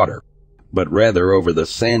over the water, but rather over the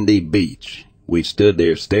sandy beach. We stood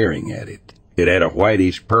there staring at it. It had a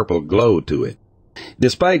whitish-purple glow to it.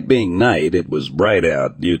 Despite being night, it was bright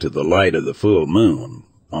out due to the light of the full moon.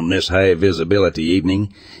 On this high-visibility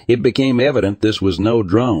evening, it became evident this was no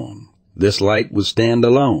drone. This light was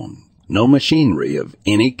standalone, no machinery of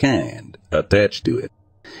any kind attached to it.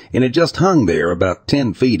 And it just hung there about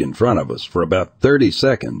 10 feet in front of us for about 30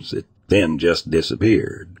 seconds. It then just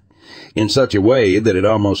disappeared, in such a way that it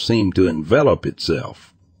almost seemed to envelop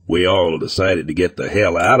itself. We all decided to get the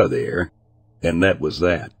hell out of there, and that was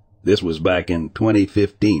that. This was back in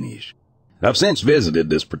 2015-ish. I've since visited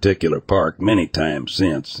this particular park many times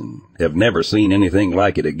since, and have never seen anything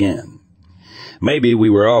like it again. Maybe we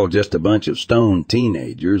were all just a bunch of stoned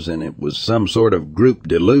teenagers, and it was some sort of group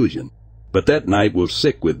delusion. But that night will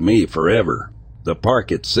stick with me forever. The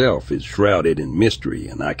park itself is shrouded in mystery,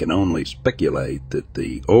 and I can only speculate that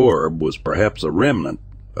the orb was perhaps a remnant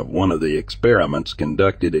of one of the experiments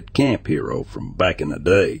conducted at Camp Hero from back in the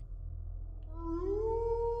day.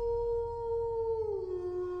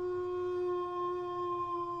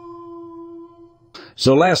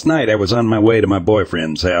 So last night I was on my way to my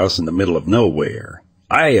boyfriend's house in the middle of nowhere.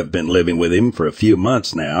 I have been living with him for a few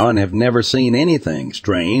months now and have never seen anything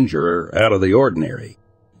strange or out of the ordinary.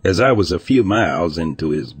 As I was a few miles into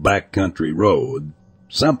his backcountry road,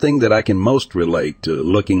 something that I can most relate to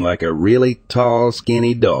looking like a really tall,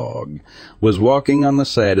 skinny dog was walking on the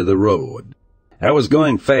side of the road. I was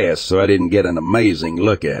going fast, so I didn't get an amazing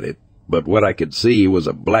look at it, but what I could see was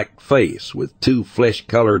a black face with 2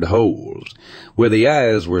 flesh-colored holes where the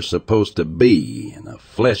eyes were supposed to be, and a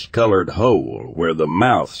flesh-colored hole where the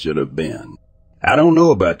mouth should have been. I don't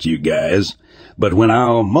know about you guys, but when I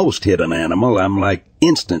almost hit an animal, I'm like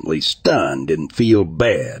instantly stunned and feel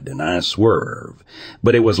bad, and I swerve.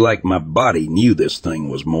 But it was like my body knew this thing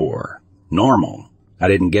was more normal. I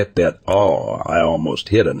didn't get that awe, I almost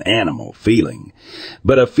hit an animal feeling,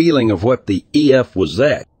 but a feeling of what the EF was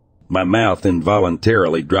that. My mouth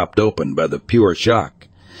involuntarily dropped open by the pure shock.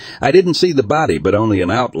 I didn't see the body, but only an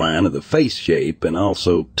outline of the face shape, and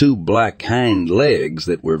also 2 black hind legs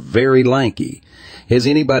that were very lanky. Has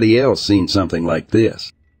anybody else seen something like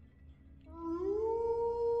this?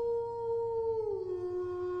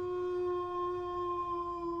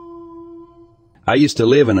 I used to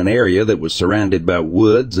live in an area that was surrounded by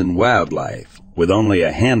woods and wildlife, with only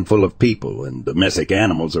a handful of people and domestic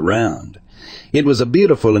animals around. It was a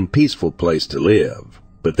beautiful and peaceful place to live,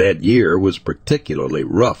 but that year was particularly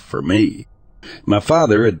rough for me. My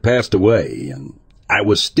father had passed away, and I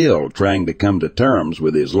was still trying to come to terms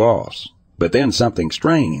with his loss. But then something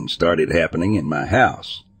strange started happening in my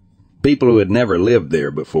house. People who had never lived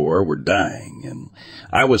there before were dying, and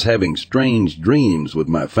I was having strange dreams with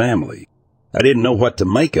my family. I didn't know what to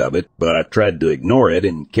make of it, but I tried to ignore it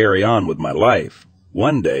and carry on with my life.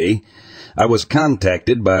 One day, I was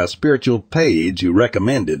contacted by a spiritual page who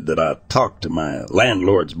recommended that I talk to my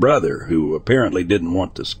landlord's brother, who apparently didn't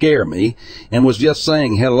want to scare me and was just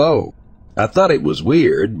saying hello. I thought it was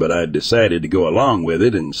weird, but I decided to go along with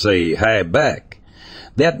it and say hi back.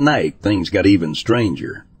 That night, things got even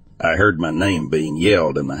stranger. I heard my name being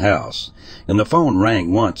yelled in the house, and the phone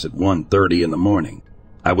rang once at 1:30 in the morning.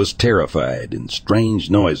 I was terrified, and strange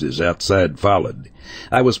noises outside followed.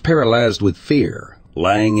 I was paralyzed with fear,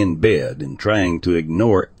 lying in bed and trying to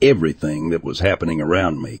ignore everything that was happening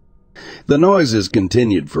around me. The noises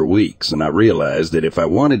continued for weeks, and I realized that if I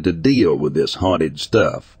wanted to deal with this haunted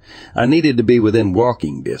stuff, I needed to be within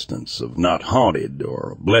walking distance of not haunted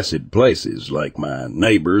or blessed places like my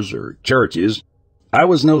neighbors or churches. I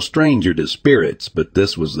was no stranger to spirits, but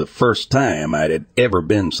this was the first time I had ever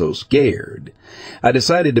been so scared. I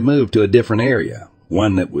decided to move to a different area,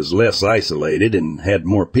 one that was less isolated and had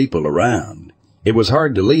more people around. It was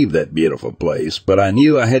hard to leave that beautiful place, but I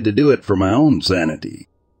knew I had to do it for my own sanity.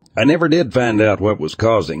 I never did find out what was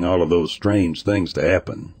causing all of those strange things to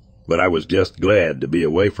happen, but I was just glad to be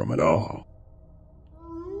away from it all.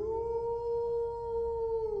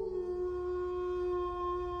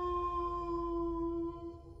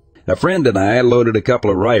 A friend and I loaded a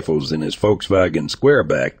couple of rifles in his Volkswagen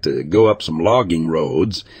Squareback to go up some logging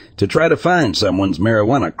roads to try to find someone's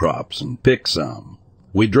marijuana crops and pick some.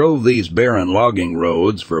 We drove these barren logging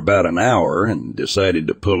roads for about an hour and decided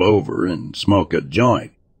to pull over and smoke a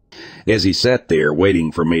joint. As he sat there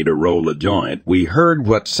waiting for me to roll the joint, we heard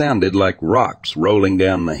what sounded like rocks rolling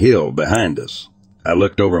down the hill behind us. I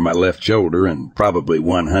looked over my left shoulder, and probably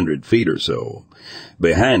 100 feet or so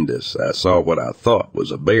behind us, I saw what I thought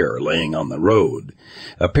was a bear laying on the road,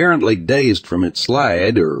 apparently dazed from its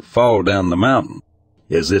slide or fall down the mountain.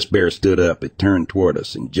 As this bear stood up, it turned toward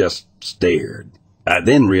us and just stared. I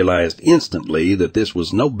then realized instantly that this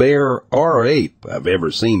was no bear or ape I've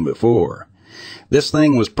ever seen before. This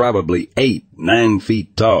thing was probably 9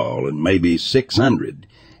 feet tall and maybe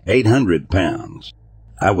 800 pounds.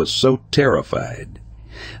 I was so terrified.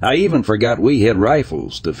 I even forgot we had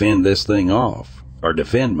rifles to fend this thing off, or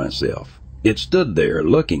defend myself. It stood there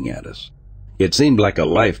looking at us. It seemed like a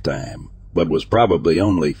lifetime, but was probably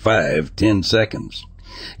only 5-10 seconds.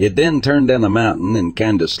 It then turned down the mountain and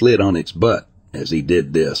kinda slid on its butt. As he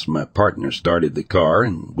did this, my partner started the car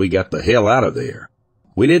and we got the hell out of there.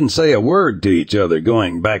 We didn't say a word to each other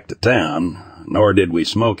going back to town, nor did we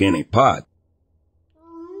smoke any pot.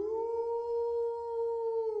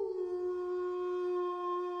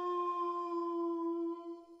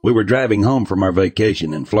 We were driving home from our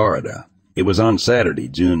vacation in Florida. It was on Saturday,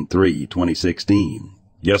 June 3, 2016.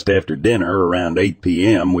 Just after dinner, around 8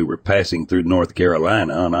 p.m., we were passing through North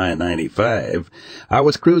Carolina on I-95. I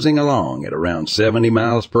was cruising along at around 70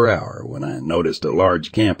 miles per hour when I noticed a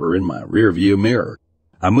large camper in my rearview mirror.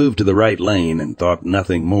 I moved to the right lane and thought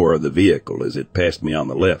nothing more of the vehicle as it passed me on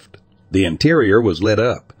the left. The interior was lit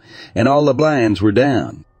up, and all the blinds were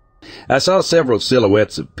down. I saw several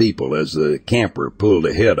silhouettes of people as the camper pulled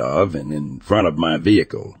ahead of and in front of my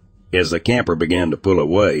vehicle. As the camper began to pull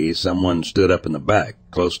away, someone stood up in the back,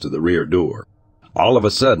 close to the rear door. All of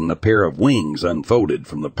a sudden, a pair of wings unfolded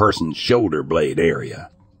from the person's shoulder blade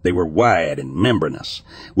area. They were wide and membranous,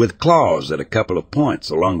 with claws at a couple of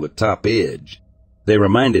points along the top edge. They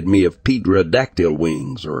reminded me of pterodactyl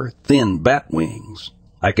wings or thin bat wings.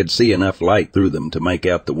 I could see enough light through them to make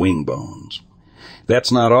out the wing bones.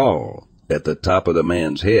 That's not all. At the top of the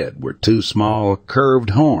man's head were 2 small,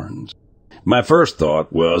 curved horns. My first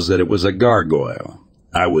thought was that it was a gargoyle.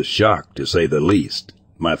 I was shocked, to say the least.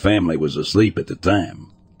 My family was asleep at the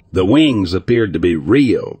time. The wings appeared to be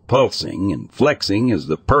real, pulsing and flexing as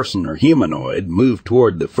the person or humanoid moved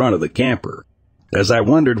toward the front of the camper. As I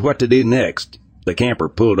wondered what to do next, the camper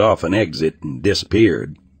pulled off an exit and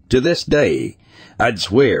disappeared. To this day, I'd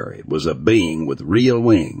swear it was a being with real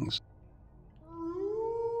wings.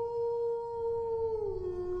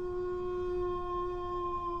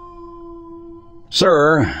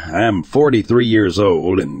 Sir, I'm 43 years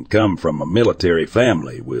old and come from a military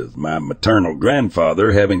family, with my maternal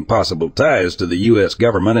grandfather having possible ties to the U.S.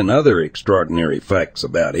 government and other extraordinary facts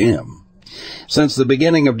about him. Since the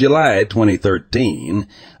beginning of July 2013,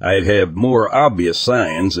 I have more obvious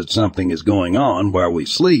signs that something is going on while we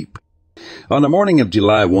sleep. On the morning of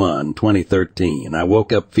July 1, 2013, I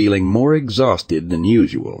woke up feeling more exhausted than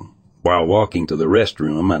usual. While walking to the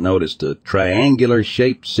restroom, I noticed a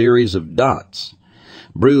triangular-shaped series of dots.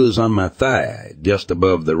 Bruise on my thigh, just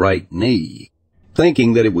above the right knee,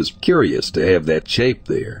 thinking that it was curious to have that shape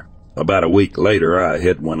there. About a week later, I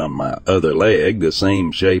had one on my other leg, the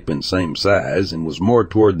same shape and same size, and was more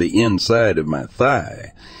toward the inside of my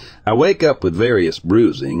thigh. I wake up with various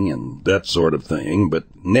bruising and that sort of thing, but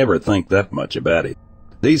never think that much about it.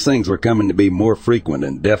 These things were coming to be more frequent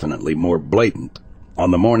and definitely more blatant. On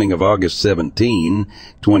the morning of August 17,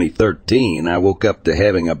 2013, I woke up to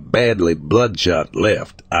having a badly bloodshot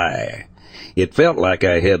left eye. It felt like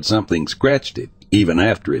I had something scratched it, even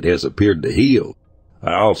after it has appeared to heal.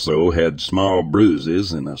 I also had small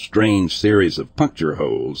bruises and a strange series of puncture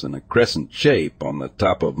holes in a crescent shape on the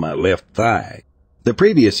top of my left thigh. The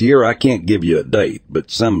previous year, I can't give you a date, but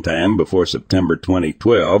sometime before September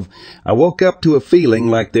 2012, I woke up to a feeling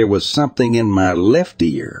like there was something in my left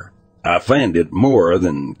ear. I find it more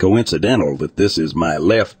than coincidental that this is my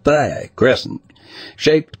left thigh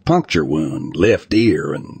crescent-shaped puncture wound, left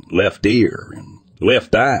ear and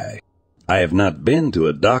left eye. I have not been to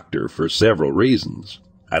a doctor for several reasons.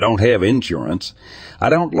 I don't have insurance. I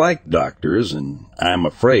don't like doctors, and I'm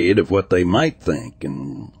afraid of what they might think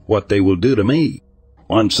and what they will do to me.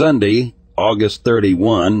 On Sunday, August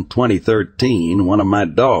 31, 2013, one of my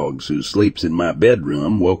dogs who sleeps in my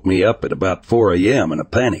bedroom woke me up at about 4 a.m. in a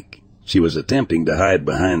panic. She was attempting to hide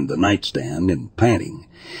behind the nightstand and panting.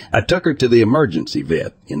 I took her to the emergency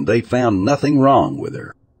vet, and they found nothing wrong with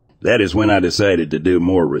her. That is when I decided to do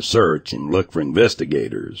more research and look for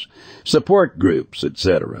investigators, support groups,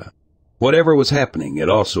 etc. Whatever was happening, it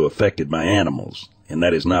also affected my animals, and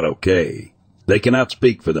that is not okay. They cannot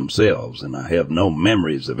speak for themselves, and I have no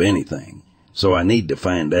memories of anything, so I need to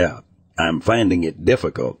find out. I'm finding it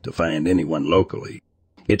difficult to find anyone locally.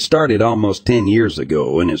 It started almost 10 years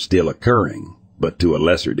ago and is still occurring, but to a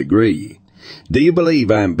lesser degree. Do you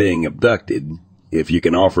believe I'm being abducted? If you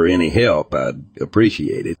can offer any help, I'd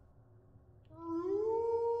appreciate it.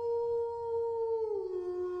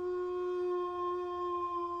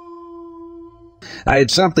 I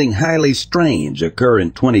had something highly strange occur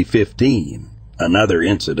in 2015, another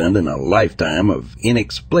incident in a lifetime of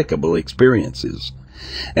inexplicable experiences,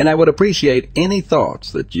 and I would appreciate any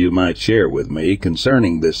thoughts that you might share with me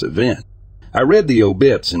concerning this event. I read the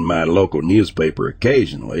obits in my local newspaper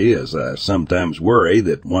occasionally, as I sometimes worry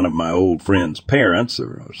that one of my old friend's parents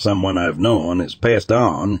or someone I've known has passed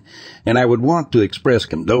on, and I would want to express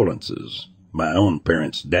condolences. My own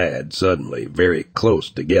parents died suddenly, very close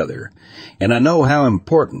together, and I know how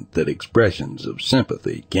important that expressions of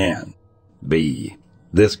sympathy can be.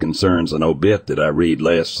 This concerns an obit that I read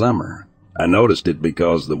last summer. I noticed it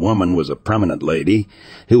because the woman was a prominent lady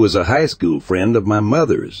who was a high school friend of my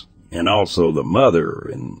mother's, and also the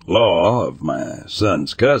mother-in-law of my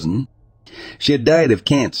son's cousin. She had died of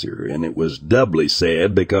cancer, and it was doubly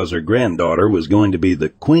sad because her granddaughter was going to be the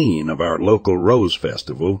queen of our local Rose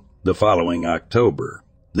Festival the following October.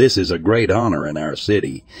 This is a great honor in our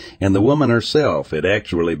city, and the woman herself had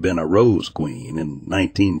actually been a Rose Queen in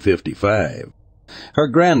 1955. Her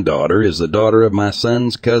granddaughter is the daughter of my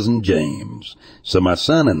son's cousin James, so my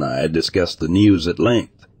son and I discussed the news at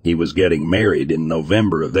length. He was getting married in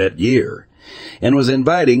November of that year, and was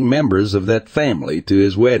inviting members of that family to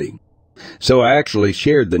his wedding. So I actually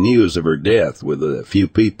shared the news of her death with a few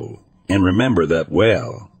people, and remember that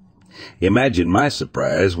well. Imagine my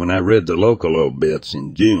surprise when I read the local obits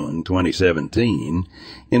in June 2017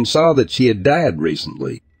 and saw that she had died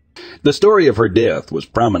recently. The story of her death was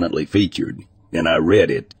prominently featured, and I read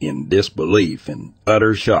it in disbelief and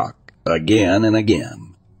utter shock again and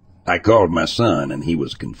again. I called my son, and he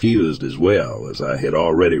was confused as well, as I had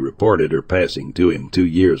already reported her passing to him 2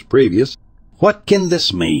 years previous. What can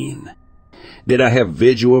this mean? Did I have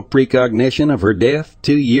visual precognition of her death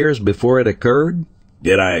 2 years before it occurred?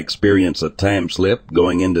 Did I experience a time slip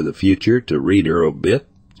going into the future to read her obit?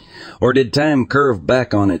 Or did time curve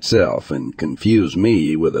back on itself and confuse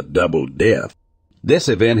me with a double death? This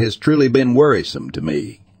event has truly been worrisome to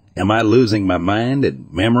me. Am I losing my mind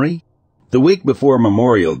and memory? The week before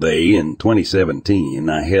Memorial Day in 2017,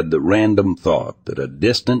 I had the random thought that a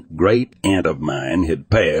distant great-aunt of mine had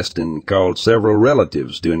passed and called several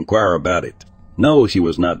relatives to inquire about it. No, she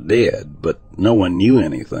was not dead, but no one knew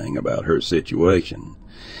anything about her situation.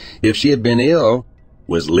 If she had been ill,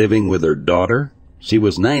 was living with her daughter, she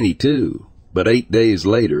was 92, but 8 days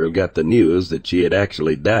later I got the news that she had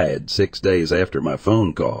actually died 6 days after my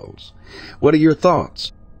phone calls. What are your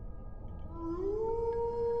thoughts?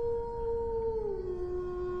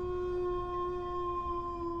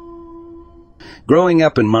 Growing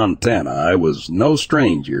up in Montana, I was no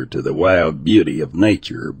stranger to the wild beauty of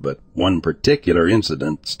nature, but one particular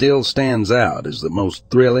incident still stands out as the most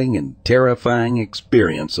thrilling and terrifying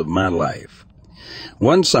experience of my life.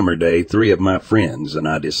 One summer day, 3 of my friends and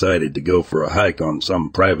I decided to go for a hike on some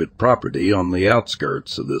private property on the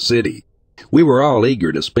outskirts of the city. We were all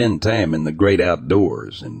eager to spend time in the great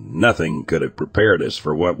outdoors, and nothing could have prepared us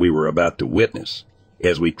for what we were about to witness.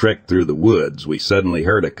 As we trekked through the woods, we suddenly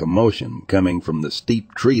heard a commotion coming from the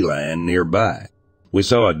steep tree line nearby. We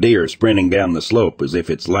saw a deer sprinting down the slope as if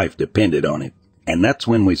its life depended on it, and that's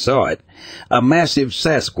when we saw it. A massive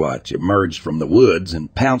Sasquatch emerged from the woods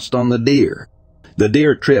and pounced on the deer. The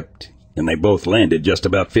deer tripped, and they both landed just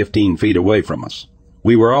about 15 feet away from us.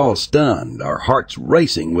 We were all stunned, our hearts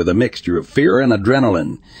racing with a mixture of fear and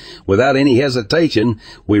adrenaline. Without any hesitation,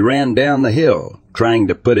 we ran down the hill, trying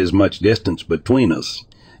to put as much distance between us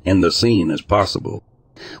and the scene as possible.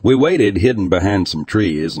 We waited hidden behind some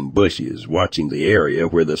trees and bushes, watching the area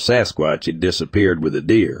where the Sasquatch had disappeared with the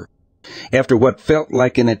deer. After what felt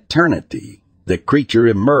like an eternity, the creature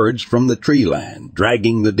emerged from the tree line,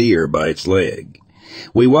 dragging the deer by its leg.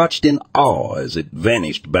 We watched in awe as it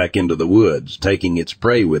vanished back into the woods, taking its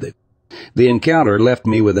prey with it. The encounter left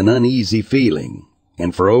me with an uneasy feeling,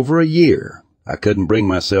 and for over a year, I couldn't bring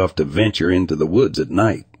myself to venture into the woods at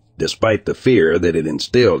night. Despite the fear that it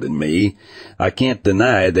instilled in me, I can't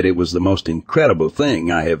deny that it was the most incredible thing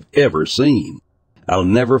I have ever seen. I'll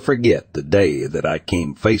never forget the day that I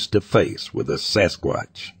came face to face with a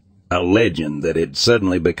Sasquatch, a legend that had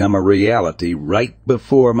suddenly become a reality right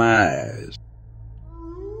before my eyes.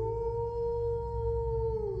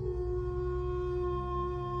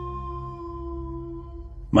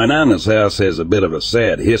 My Nana's house has a bit of a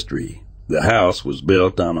sad history. The house was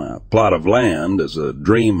built on a plot of land as a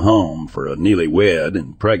dream home for a newlywed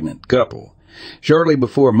and pregnant couple. Shortly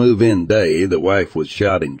before move-in day, the wife was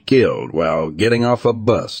shot and killed while getting off a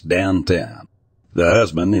bus downtown. The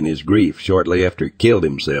husband, in his grief, shortly after killed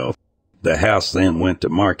himself. The house then went to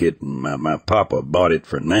market, and my papa bought it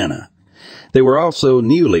for Nana. They were also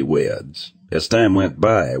newlyweds. As time went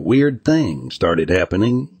by, weird things started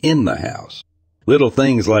happening in the house. Little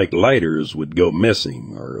things like lighters would go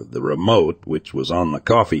missing, or the remote, which was on the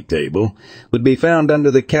coffee table, would be found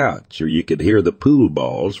under the couch, or you could hear the pool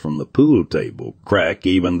balls from the pool table crack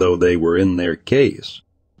even though they were in their case.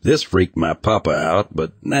 This freaked my papa out,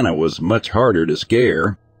 but Nana was much harder to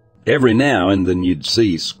scare. Every now and then you'd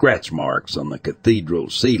see scratch marks on the cathedral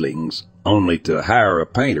ceilings, only to hire a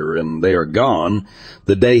painter and they are gone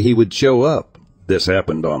the day he would show up. This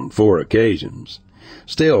happened on 4 occasions.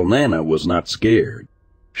 Still, Nana was not scared.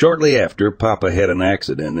 Shortly after, Papa had an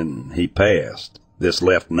accident and he passed. This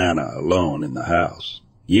left Nana alone in the house.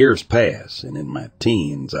 Years pass, and in my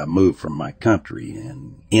teens I moved from my country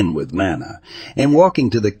and in with Nana. And walking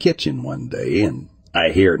to the kitchen one day, and I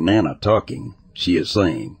hear Nana talking. She is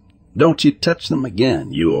saying, "Don't you touch them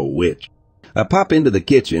again, you old witch." I pop into the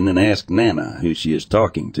kitchen and ask Nana who she is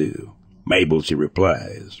talking to. "Mabel," she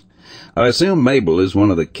replies. I assume Mabel is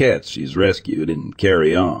one of the cats she's rescued and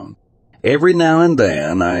carry on. Every now and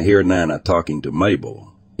then I hear Nana talking to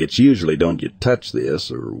Mabel. It's usually, "Don't you touch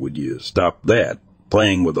this," or "Would you stop that?"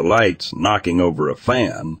 Playing with the lights, knocking over a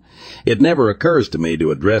fan. It never occurs to me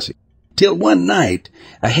to address it. Till one night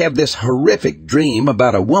I have this horrific dream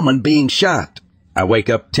about a woman being shot. I wake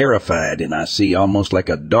up terrified, and I see almost like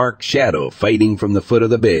a dark shadow fading from the foot of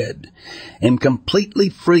the bed. Am completely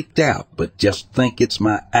freaked out, but just think it's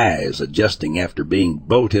my eyes adjusting after being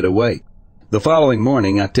bolted awake. The following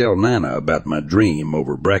morning I tell Nana about my dream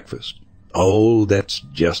over breakfast. "Oh, that's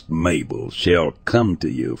just Mabel. She'll come to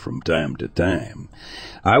you from time to time.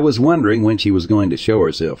 I was wondering when she was going to show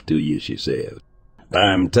herself to you," she says.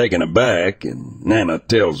 I'm taken aback, and Nana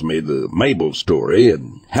tells me the Mabel story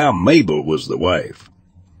and how Mabel was the wife.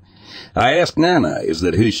 I ask Nana, is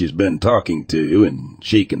that who she's been talking to, and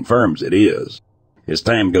she confirms it is. As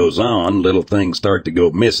time goes on, little things start to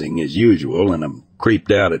go missing as usual, and I'm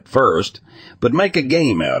creeped out at first, but make a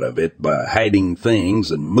game out of it by hiding things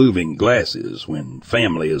and moving glasses when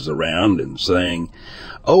family is around and saying,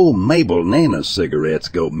 "Oh, Mabel, Nana's cigarettes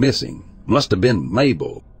go missing. Must have been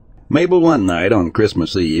Mabel." Mabel one night on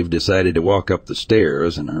Christmas Eve decided to walk up the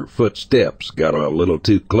stairs, and her footsteps got a little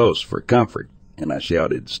too close for comfort, and I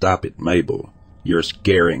shouted, "Stop it, Mabel. You're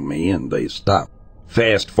scaring me," and they stopped.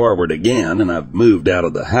 Fast forward again, and I've moved out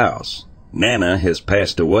of the house. Nana has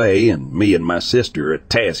passed away, and me and my sister are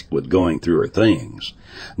tasked with going through her things.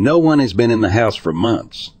 No one has been in the house for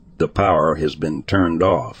months. The power has been turned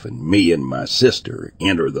off, and me and my sister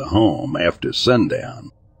enter the home after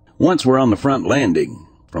sundown. Once we're on the front landing.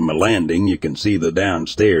 From the landing, you can see the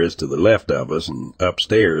downstairs to the left of us and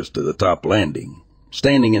upstairs to the top landing.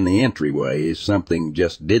 Standing in the entryway, something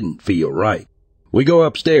just didn't feel right. We go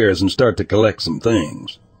upstairs and start to collect some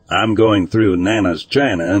things. I'm going through Nana's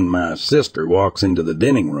china, and my sister walks into the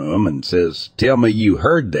dining room and says, "Tell me you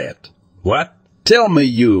heard that." "What?" "Tell me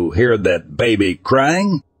you heard that baby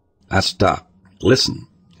crying." I stop. "Listen."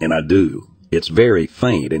 And I do. It's very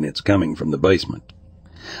faint, and it's coming from the basement.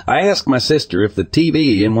 I ask my sister if the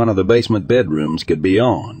TV in one of the basement bedrooms could be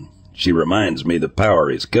on. She reminds me the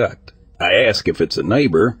power is cut. I ask if it's a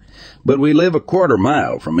neighbor, but we live a quarter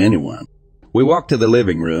mile from anyone. We walk to the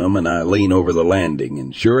living room, and I lean over the landing,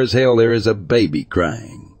 and sure as hell there is a baby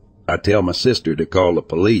crying. I tell my sister to call the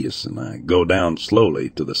police, and I go down slowly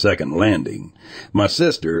to the second landing. My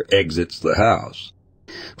sister exits the house.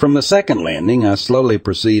 From the second landing, I slowly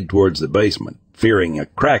proceed towards the basement, fearing a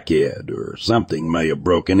crackhead or something may have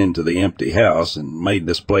broken into the empty house and made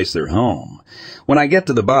this place their home. When I get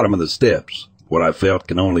to the bottom of the steps, what I felt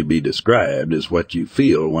can only be described as what you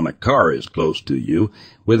feel when a car is close to you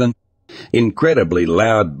with an incredibly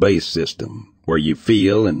loud bass system, where you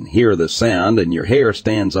feel and hear the sound and your hair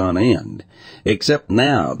stands on end. Except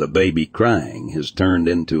now the baby crying has turned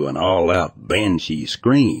into an all-out banshee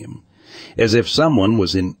scream, as if someone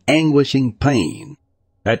was in anguishing pain.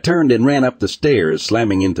 I turned and ran up the stairs,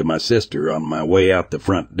 slamming into my sister on my way out the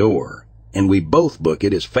front door, and we both book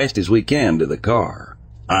it as fast as we can to the car.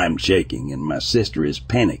 I'm shaking, and my sister is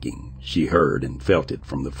panicking. She heard and felt it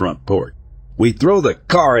from the front porch. We throw the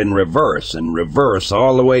car in reverse and reverse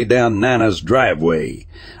all the way down Nana's driveway,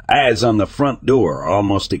 eyes on the front door,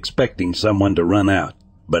 almost expecting someone to run out,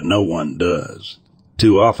 but no one does.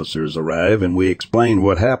 2 officers arrive, and we explain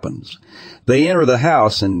what happens. They enter the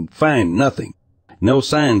house and find nothing. No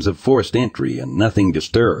signs of forced entry and nothing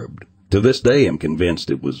disturbed. To this day, I'm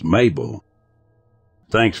convinced it was Mabel.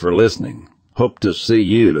 Thanks for listening. Hope to see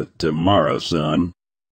you tomorrow, son.